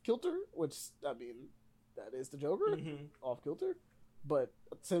off kilter, which I mean, that is the Joker, off kilter. But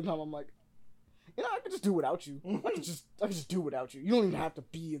at the same time, I'm like, I could just do without you. I could just do without you. You don't even have to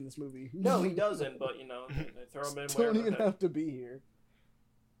be in this movie. No, he doesn't. But they throw him in. Don't even have to be here.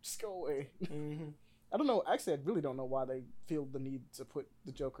 Just go away. I don't know. Actually, I really don't know why they feel the need to put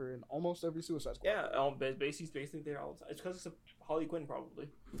the Joker in almost every Suicide Squad. Yeah, basically there all the time. It's because it's a Harley Quinn, probably.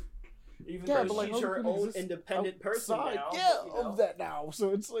 Even yeah, though she's her own independent person now. Yeah, of that now.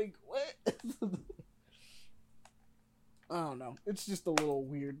 So it's like, what? I don't know. It's just a little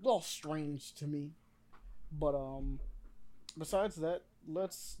weird, a little strange to me. But besides that,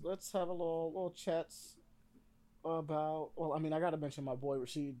 let's have a little chats about. Well, I mean, I gotta mention my boy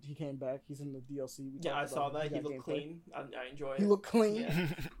Rashid. He came back. He's in the DLC. I saw that. He looked clean. I enjoy it. He looked clean. Yeah.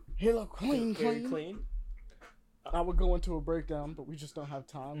 He looked clean. Very clean. I would go into a breakdown, but we just don't have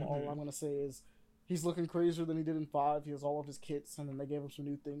time. All I'm gonna say is he's looking crazier than he did in 5. He has all of his kits, and then they gave him some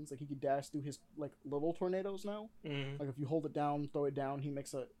new things. Like he could dash through his like little tornadoes now. Like if you hold it down, throw it down, he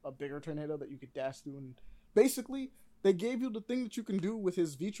makes a bigger tornado that you could dash through. And basically, they gave you the thing that you can do with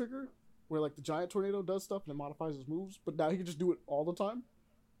his V trigger, where like the giant tornado does stuff and it modifies his moves. But now he can just do it all the time.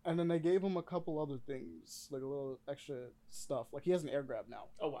 And then they gave him a couple other things, like a little extra stuff. Like he has an air grab now.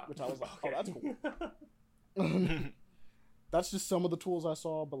 Oh wow! Which I was like, okay. Oh, that's cool. That's just some of the tools I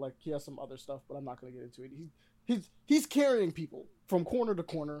saw, but like he has some other stuff, but I'm not gonna get into it. He's carrying people from corner to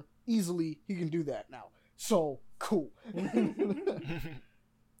corner easily. He can do that now. So cool.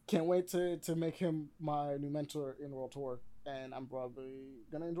 Can't wait to make him my new mentor in World Tour, and I'm probably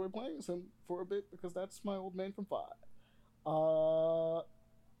gonna enjoy playing as him for a bit because that's my old man from 5.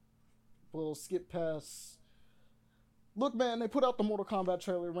 We'll skip past. Look, man, they put out the Mortal Kombat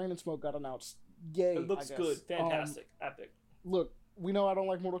trailer. Rain and Smoke got announced. Yay! It looks good, fantastic, epic. Look, we know I don't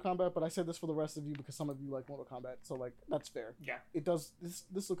like Mortal Kombat, but I said this for the rest of you because some of you like Mortal Kombat, so like that's fair. Yeah, it does.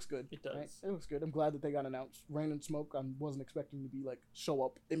 This looks good. It does. Right? It looks good. I'm glad that they got announced. Rain and Smoke. I wasn't expecting to be like show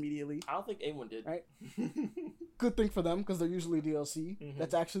up immediately. I don't think anyone did. Right. Good thing for them because they're usually DLC.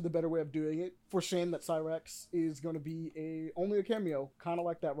 That's actually the better way of doing it. For shame that Cyrax is going to be only a cameo, kind of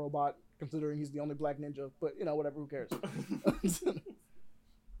like that robot, considering he's the only black ninja. But whatever. Who cares?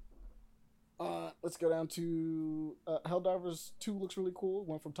 Let's go down to Helldivers 2 looks really cool.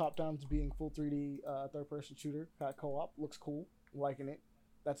 Went from top down to being full 3D third person shooter. Got co-op. Looks cool. Liking it.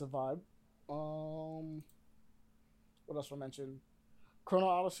 That's a vibe. What else I mentioned? Chrono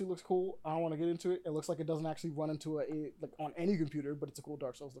Odyssey looks cool. I don't want to get into it. It looks like it doesn't actually run into like on any computer, but it's a cool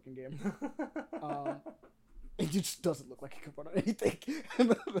Dark Souls looking game. It just doesn't look like it can run on anything.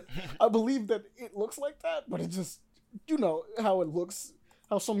 I believe that it looks like that, but it just how it looks.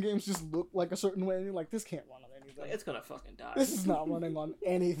 How some games just look like a certain way, and you're like, this can't run on anything. It's gonna fucking die. This is not running on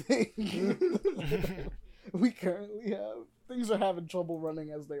anything. We currently have things are having trouble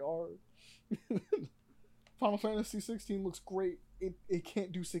running as they are. Final Fantasy 16 looks great. It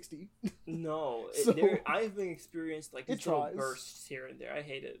can't do 60. No, I've been experienced like these little bursts here and there. I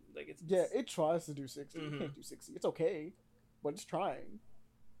hate it. Like it tries to do 60. It can't do 60. It's okay, but it's trying.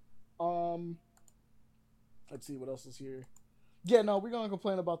 Let's see what else is here. Yeah, no, we're gonna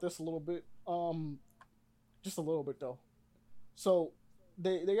complain about this a little bit. Just a little bit though. So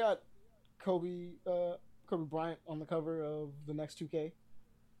they got Kobe Bryant on the cover of the next 2K.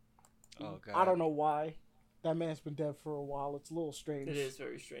 Oh god. I don't know why. That man's been dead for a while. It's a little strange. It is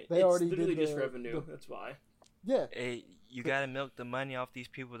very strange. It's already literally just revenue. That's why. Yeah. Hey, you gotta milk the money off these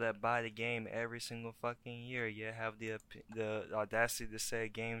people that buy the game every single fucking year. You have the audacity to say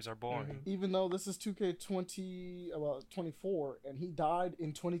games are boring. Even though this is 2K24, and he died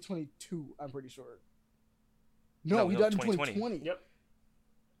in 2022, I'm pretty sure. No, he died in 2020. Yep.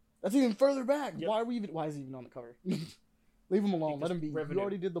 That's even further back. Yep. Why is he even on the cover? Leave him alone. Because Let him be. revenue. You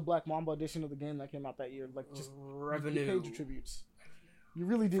already did the Black Mamba edition of the game that came out that year. Like, just revenue. You paid your tributes. You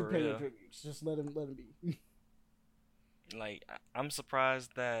really did For pay your real. tributes. Just let him be. Like, I'm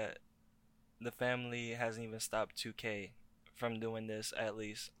surprised that the family hasn't even stopped 2K from doing this. At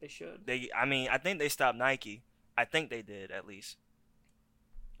least They should. I think they stopped Nike. I think they did at least.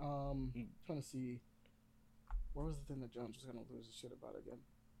 Trying to see. What was the thing that Jones was gonna lose his shit about again?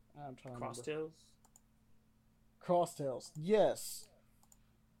 I'm trying to remember. Crosstails. Crosstails. Yes.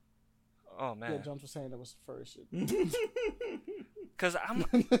 Oh man. Yeah, Jones was saying it was furry shit. Cause I'm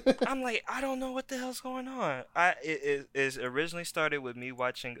like, I don't know what the hell's going on. It originally started with me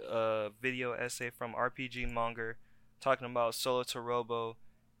watching a video essay from RPG Monger talking about Solo to Robo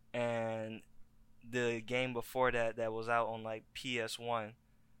and the game before that was out on like PS1.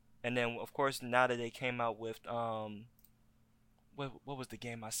 And then of course now that they came out with what was the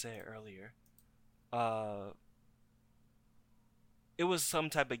game I said earlier? It was some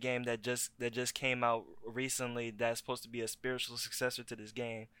type of game that just came out recently that's supposed to be a spiritual successor to this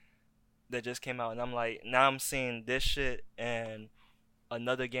game that just came out, and I'm like, now I'm seeing this shit and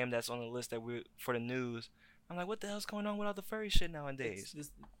another game that's on the list that we for the news. I'm like, what the hell's going on with all the furry shit nowadays?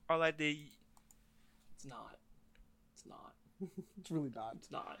 Or like It's not. It's not. It's really not. It's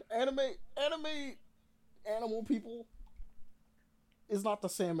not. Anime animal people is not the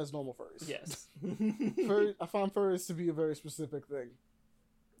same as normal furries. Yes. I find furries to be a very specific thing.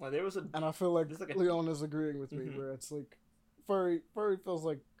 Well, there was a. And I feel like There's Leon is agreeing with me, where it's like furry feels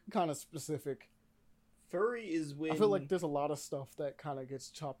like kind of specific. Furry is when I feel like there's a lot of stuff that kind of gets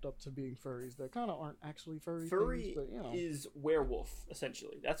chopped up to being furries that kind of aren't actually furry. Furry things, but, you know. is werewolf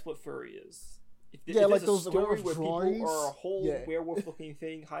essentially. That's what furry is. If like there's a those story werewolf where drawings. people are a whole Yeah. werewolf-looking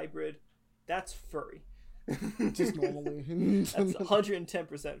thing hybrid, that's furry. Just normally. That's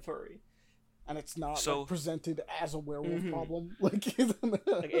 110% furry. And it's not So- like, presented as a werewolf Mhm. problem. Like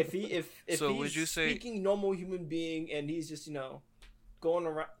Like if So he's would you say- speaking normal human being and he's just going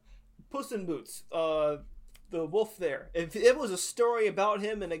around Puss in Boots, the wolf there. If it was a story about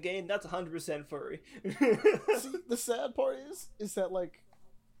him in a game, that's 100% furry. See, the sad part is that like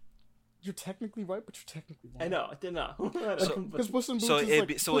you're technically right, but you're technically wrong. I know, I did not. Because Puss in Boots so is it like,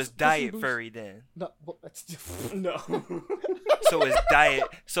 be, so Puss- it's Puss in diet Boots- furry then. No, well, that's different. No. So it's diet.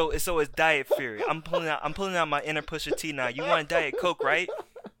 So it's diet furry. I'm pulling out my inner Pusha T now. You want Diet Coke, right?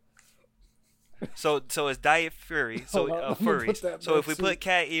 So it's diet furry. So Hold on, I'm gonna put furries. that So if back we soon. put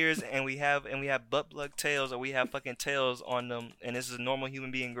cat ears and we have butt plug tails, or we have fucking tails on them, and this is a normal human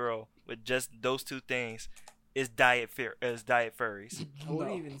being girl with just those two things, it's diet furries. I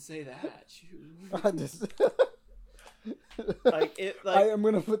wouldn't No. even say that. Shoot. I just, Like I am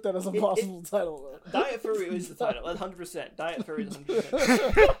gonna put that as a possible title. Though. Diet furry is the title. 100%. Diet furry is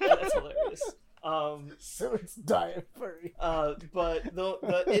 100%. That's hilarious. So it's diet furry. But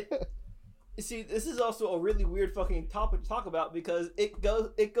it. See, this is also a really weird fucking topic to talk about because it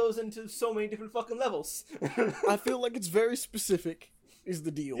goes into so many different fucking levels. I feel like it's very specific. Is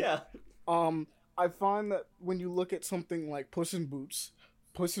the deal? Yeah. I find that when you look at something like Puss in Boots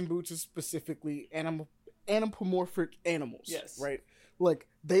is specifically anthropomorphic animals. Yes. Right? Like,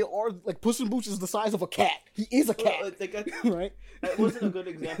 they are, like, Puss in Boots is the size of a cat. He is a cat. Right? That wasn't a good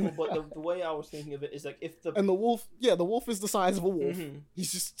example, but the way I was thinking of it is like if the... And the wolf is the size of a wolf. Mhm.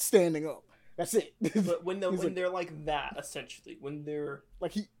 He's just standing up. That's it. But when like- they're like that, essentially, when they're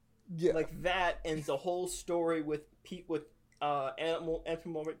like, yeah. like that ends the whole story with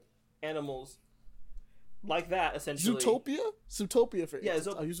anthropomorphic animals like that, essentially. Zootopia for Yeah,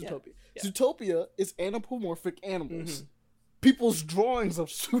 instance. I'll use Zootopia. yeah. Zootopia is anthropomorphic animals. Mhm. People's drawings of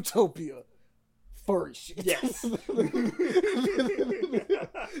Zootopia, furry shit. Yes.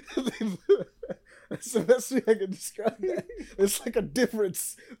 That's the best way I can describe that. There's like a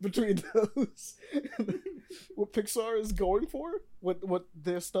difference between those. What Pixar is going for, what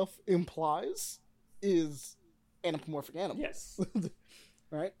their stuff implies, is anthropomorphic animals. Yes.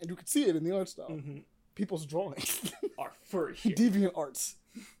 Right? And you can see it in the art style. Mhm. People's drawings. Are furry shit. Deviant arts.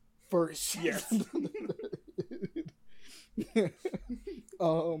 Furry shit. Yes.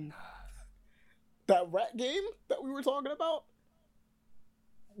 That rat game that we were talking about,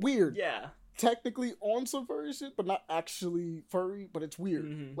 weird. Yeah. Technically on some furry shit, but not actually furry. But it's weird.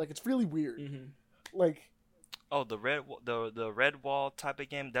 Mhm. Like, it's really weird. Mm-hmm. Like, Oh, the red wall type of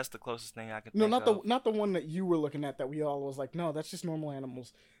game. That's the closest thing I can no, think of. not the one that you were looking at that we all was like, no, that's just normal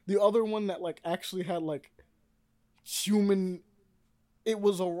animals. The other one that like actually had like human. It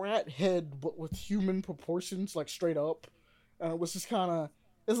was a rat head, but with human proportions, like straight up. And it was just kind of.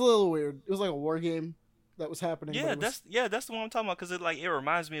 It's a little weird. It was like a war game. that was happening. Yeah, that's the one I'm talking about because it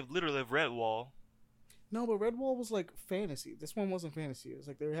reminds me of literally of Redwall. No, but Redwall was like fantasy. This one wasn't fantasy. It was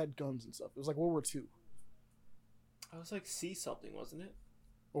like they had guns and stuff. It was like World War II. I was like C something, wasn't it?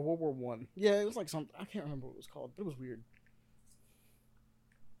 Or World War One. Yeah, it was like something. I can't remember what it was called, but it was weird.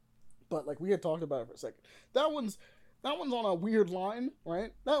 But like we had talked about it for a second. That one's on a weird line,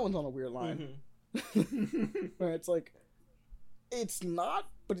 right? That one's on a weird line. Mm-hmm. Right, it's like it's not,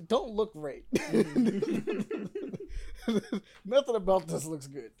 but it don't look right. Nothing about this looks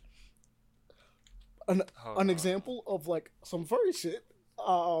good. An example of like some furry shit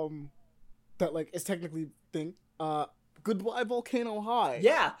that like is technically thing. Goodbye Volcano High.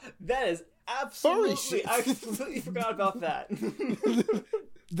 Yeah, that is absolutely. Furry shit. I completely forgot about that.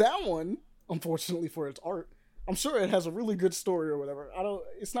 That one, unfortunately for its art, I'm sure it has a really good story or whatever.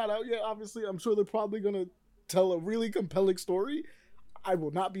 It's not out yet, obviously. I'm sure they're probably gonna tell a really compelling story. I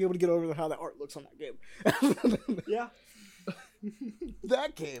will not be able to get over how that art looks on that game. Yeah.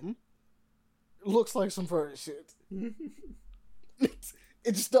 That game looks like some furry shit.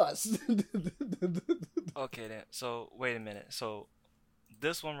 It just does. Okay, then. So, wait a minute. So,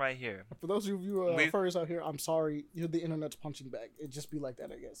 this one right here. For those of you furries out here, I'm sorry. You're the internet's punching bag. It just be like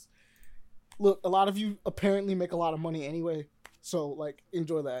that, I guess. Look, a lot of you apparently make a lot of money anyway. So, like,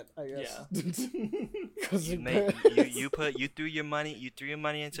 enjoy that, I guess. Yeah. Because you threw your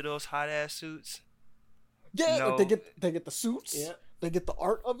money into those hot ass suits. Yeah, no. Like they get the suits. Yeah. They get the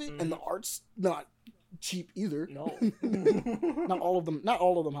art of it, and the art's not cheap either. No. Not all of them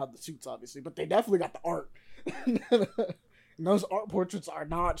have the suits, obviously, but they definitely got the art. And those art portraits are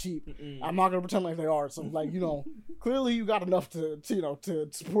not cheap. I'm not gonna pretend like they are. So, like, clearly you got enough to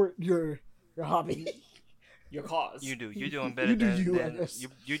support your hobby. Your cause. You do. You're doing better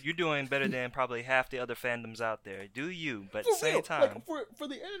you're doing better than probably half the other fandoms out there. Do you? But at the same time, like, for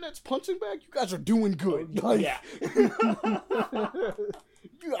the internet's punching bag, you guys are doing good. Like, yeah.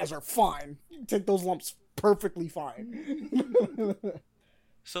 You guys are fine. You can take those lumps perfectly fine.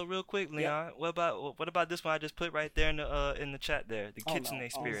 So real quick, Leon, what about this one I just put right there in the chat there, the Kitsune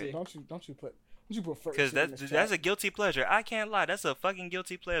Spirit? Don't you put furry because that's a guilty pleasure. I can't lie, that's a fucking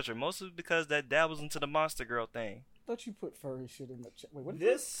guilty pleasure. Mostly because that dabbles into the Monster Girl thing. Don't you put furry shit in the chat? Wait, what?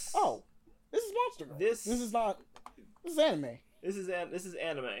 This? Oh, this is Monster Girl. This is not. This is anime. This is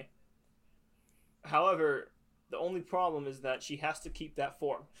anime. However, the only problem is that she has to keep that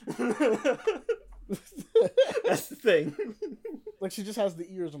form. That's the thing. Like, she just has the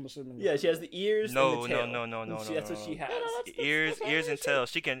ears, I'm assuming. Yeah, she has the ears and the tail. No. That's what she has. Ears and tail.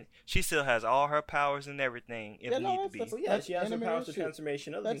 She still has all her powers and everything if need to be. She has her powers of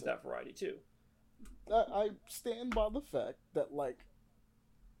transformation, other things that variety too. I stand by the fact that, like,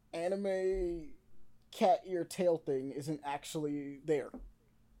 anime cat ear tail thing isn't actually there.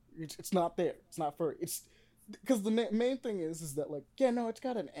 It's not there. It's not furry. It's because the main thing is that, like, it's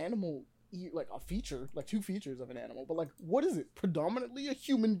got an animal, like a feature, like two features of an animal, but like, what is it? Predominantly a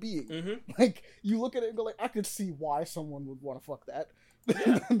human being. Mm-hmm. Like, you look at it and go like, I could see why someone would want to fuck that.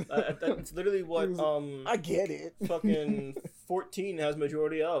 Yeah, that's literally what I get it. Fucking 14 has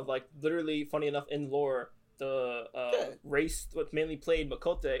majority of. Like, literally, funny enough, in lore, the race what's mainly played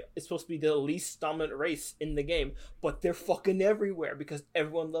Makote is supposed to be the least dominant race in the game, but they're fucking everywhere because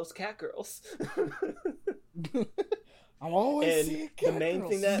everyone loves cat girls. I'm always and the main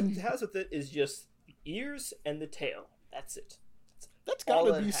thing that it has with it is just the ears and the tail. That's it. That's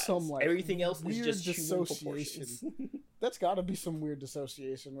gotta be some, like, everything else weird is just dissociation. That's gotta be some weird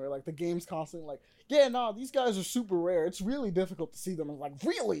dissociation where, like, the game's constantly like, these guys are super rare. It's really difficult to see them. And like,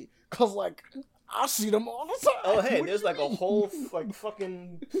 really? Cause, like, I see them all the time. Oh, hey, there's like a whole like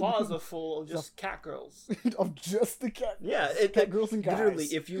fucking plaza full of just cat girls. Of just the cat girls. Yeah, cat girls and guys. Literally,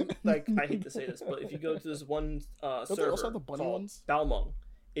 if you, like, I hate to say this, but if you go to this one server also have the bunny called ones? Balmung,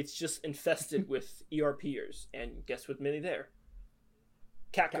 it's just infested with ERPers, and guess what's many there?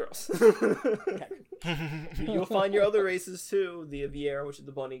 Cat girls. You'll find your other races too. The Viera, which is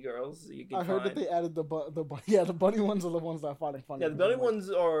the bunny girls. I heard that they added the bunny ones are the ones that I find funny. Yeah, the bunny ones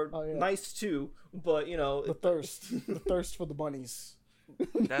are nice too, but the thirst for the bunnies.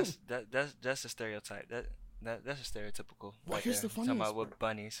 That's a stereotype. That's a stereotypical. Well, right here's there. the funniest Talking about with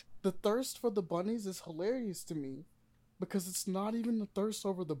bunnies. The thirst for the bunnies is hilarious to me because it's not even the thirst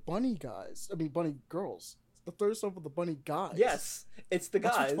over the bunny guys. I mean, bunny girls. The thirst over the bunny guys. Yes, it's the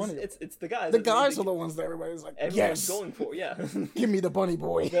guys. It's the guys. The guys are the ones that everybody's like, everyone's going for. Yeah, give me the bunny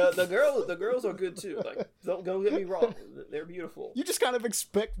boy. The girls are good too. Like, don't get me wrong, they're beautiful. You just kind of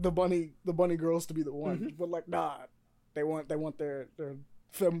expect the bunny girls to be the one, but like, nah, they want their femboy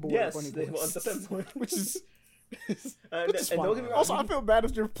bunny boys. Yes, they want the femboy, which is Also, I feel bad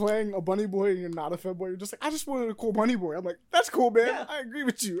if you're playing a bunny boy and you're not a femboy. You're just like, I just wanted a cool bunny boy. I'm like, that's cool, man. Yeah. I agree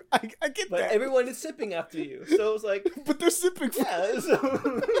with you. I get that. But everyone is sipping after you, so it's like. But they're sipping. Yeah.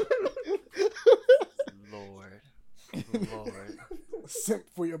 So... Lord. Simp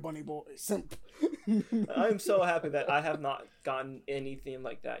for your bunny boy. Simp. I'm so happy that I have not gotten anything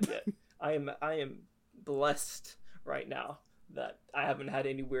like that yet. I am blessed right now that I haven't had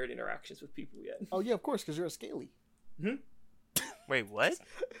any weird interactions with people yet. Oh yeah, of course, because you're a scaly. Hmm? Wait, what?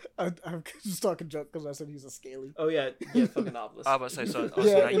 I'm just talking joke because I said he's a scaly. Oh yeah, fucking novelist. I was about to say,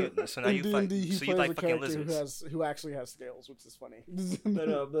 so now you like fucking lizards. Who actually has scales, which is funny.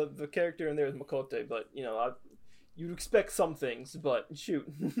 No, the character in there is Makote, but you'd expect some things, but shoot.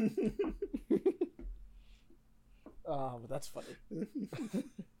 But that's funny.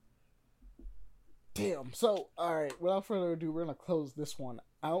 Damn. So, all right. Without further ado, we're gonna close this one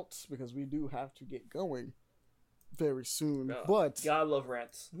out because we do have to get going very soon. But gotta love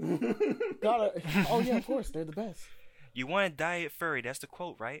rants. Oh yeah, of course, they're the best. You want a diet furry? That's the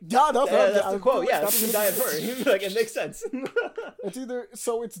quote, right? Yeah, that's the quote. Yeah, it's a diet furry. Like it makes sense. It's either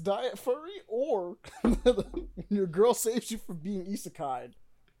it's diet furry or your girl saves you from being isekai'd,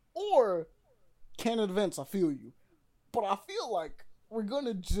 or canon events. I feel you, but I feel like we're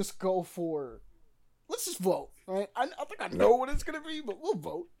gonna just go for. Let's just vote, right? I think I know what it's gonna be, but we'll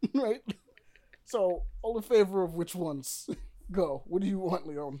vote, right? So, all in favor of which ones? Go. What do you want,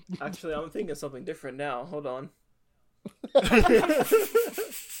 Leon? Actually, I'm thinking something different now. Hold on.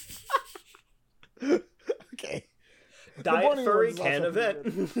 Okay. Diet furry can event.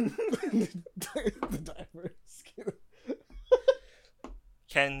 The diet furry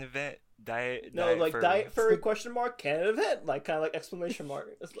can event. Diet like furry. diet furry question mark can event, like kind of like exclamation mark.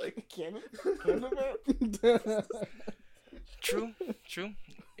 It's like can event. True.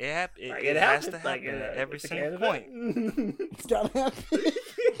 It has to happen like, at every single point. It's gotta happen.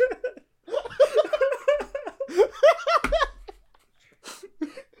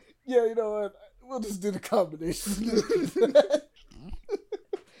 Yeah, you know what? We'll just do the combination.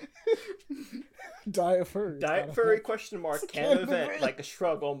 Diet furry question mark can event, like a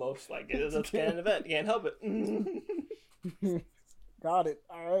shrug almost, like it is a can event. You can't help it. Got it.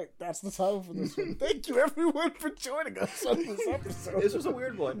 All right, that's the time for this one. Thank you everyone for joining us on this episode. This was a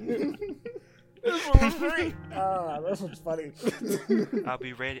weird one. This one was great. This one's funny. I'll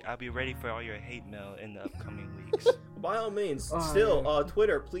be ready for all your hate mail in the upcoming weeks. By all means. Yeah.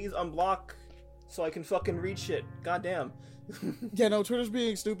 Twitter, please unblock so I can fucking read shit. Goddamn. Yeah, no, Twitter's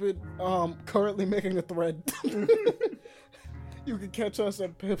being stupid. Currently making a thread. You can catch us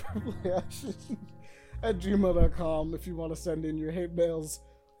at paperplayaction@gmail.com if you want to send in your hate mails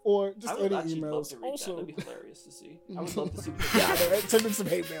or just any emails. Love to read also, that'd be hilarious to see. I would love to see. Yeah, send in some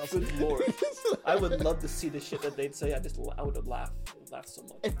hate mails. Good lord, I would love to see the shit that they'd say. I would have laughed so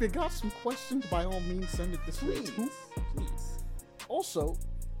much. If they got some questions, by all means, send it this way too. Please. Also,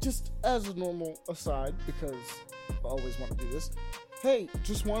 just as a normal aside, because I always want to do this. Hey,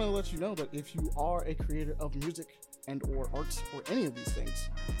 just want to let you know that if you are a creator of music and or arts or any of these things,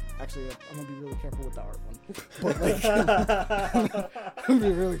 actually, I'm gonna be really careful with the art one. But like, I'm gonna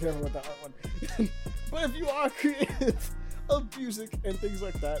be really careful with the art one. But if you are creative of music and things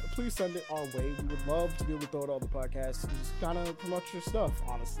like that, please send it our way. We would love to be able to throw it on the podcast and just kind of promote your stuff.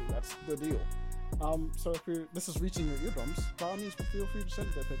 Honestly, that's the deal. So if this is reaching your eardrums, by all means, feel free to send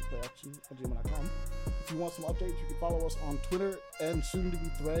it at paperplayaction@gmail.com. If you want some updates, you can follow us on Twitter and soon to be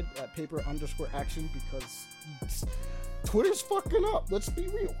Thread at paper_action because Twitter's fucking up. Let's be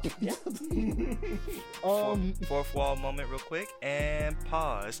real. Yeah. Fourth wall moment real quick and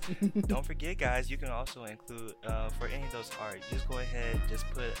pause. Don't forget, guys, you can also include for any of those art, just go ahead, just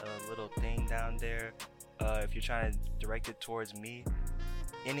put a little thing down there. If you're trying to direct it towards me,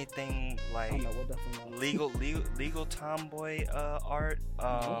 anything like legal tomboy art.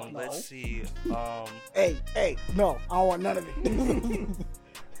 No. Let's see. Hey, no, I don't want none of it.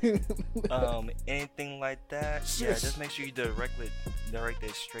 Anything like that. Yeah, just make sure you direct it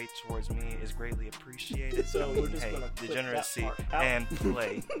straight towards me. Is greatly appreciated. So we're just hey, gonna degeneracy and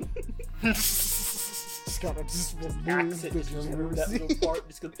play. Just gotta remove Accent, just remove that little part.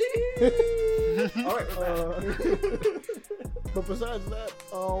 Just go. All right, we're back. But besides that,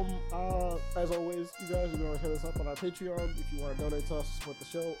 as always, you guys can always hit us up on our Patreon if you want to donate to us to support the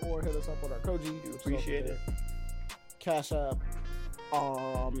show, or hit us up on our Koji. We appreciate it. Cash App,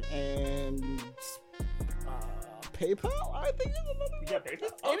 and PayPal. I think is another. Yeah,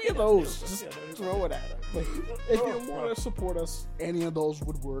 PayPal. Any of those, just throw it at us. Like, if you want to support us, any of those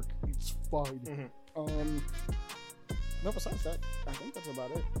would work. It's fine. Mm-hmm. No, besides that, I think that's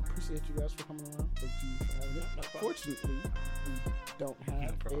about it. appreciate you guys for coming around. Thank you for having it. No problem. Fortunately, we don't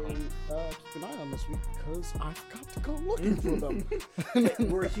have problem. keep an eye on this week because I forgot to go looking for them. Hey,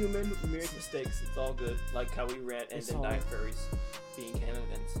 we're human. We make mistakes. It's all good. Like how we rant and It's then all- diet furries being canon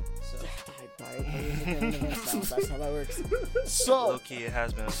events. So That's how that works. So Low key, it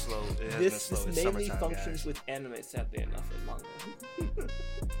has been slow. It has this been slow. It's mainly summertime, functions guys. with anime, sadly enough, in manga.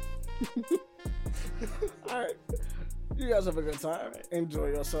 all right, you guys have a good time. Enjoy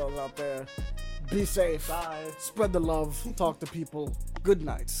yourselves out there. Be safe. Bye. Spread the love. Talk to people. Good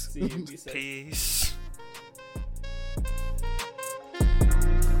nights. See you. Be safe. Peace.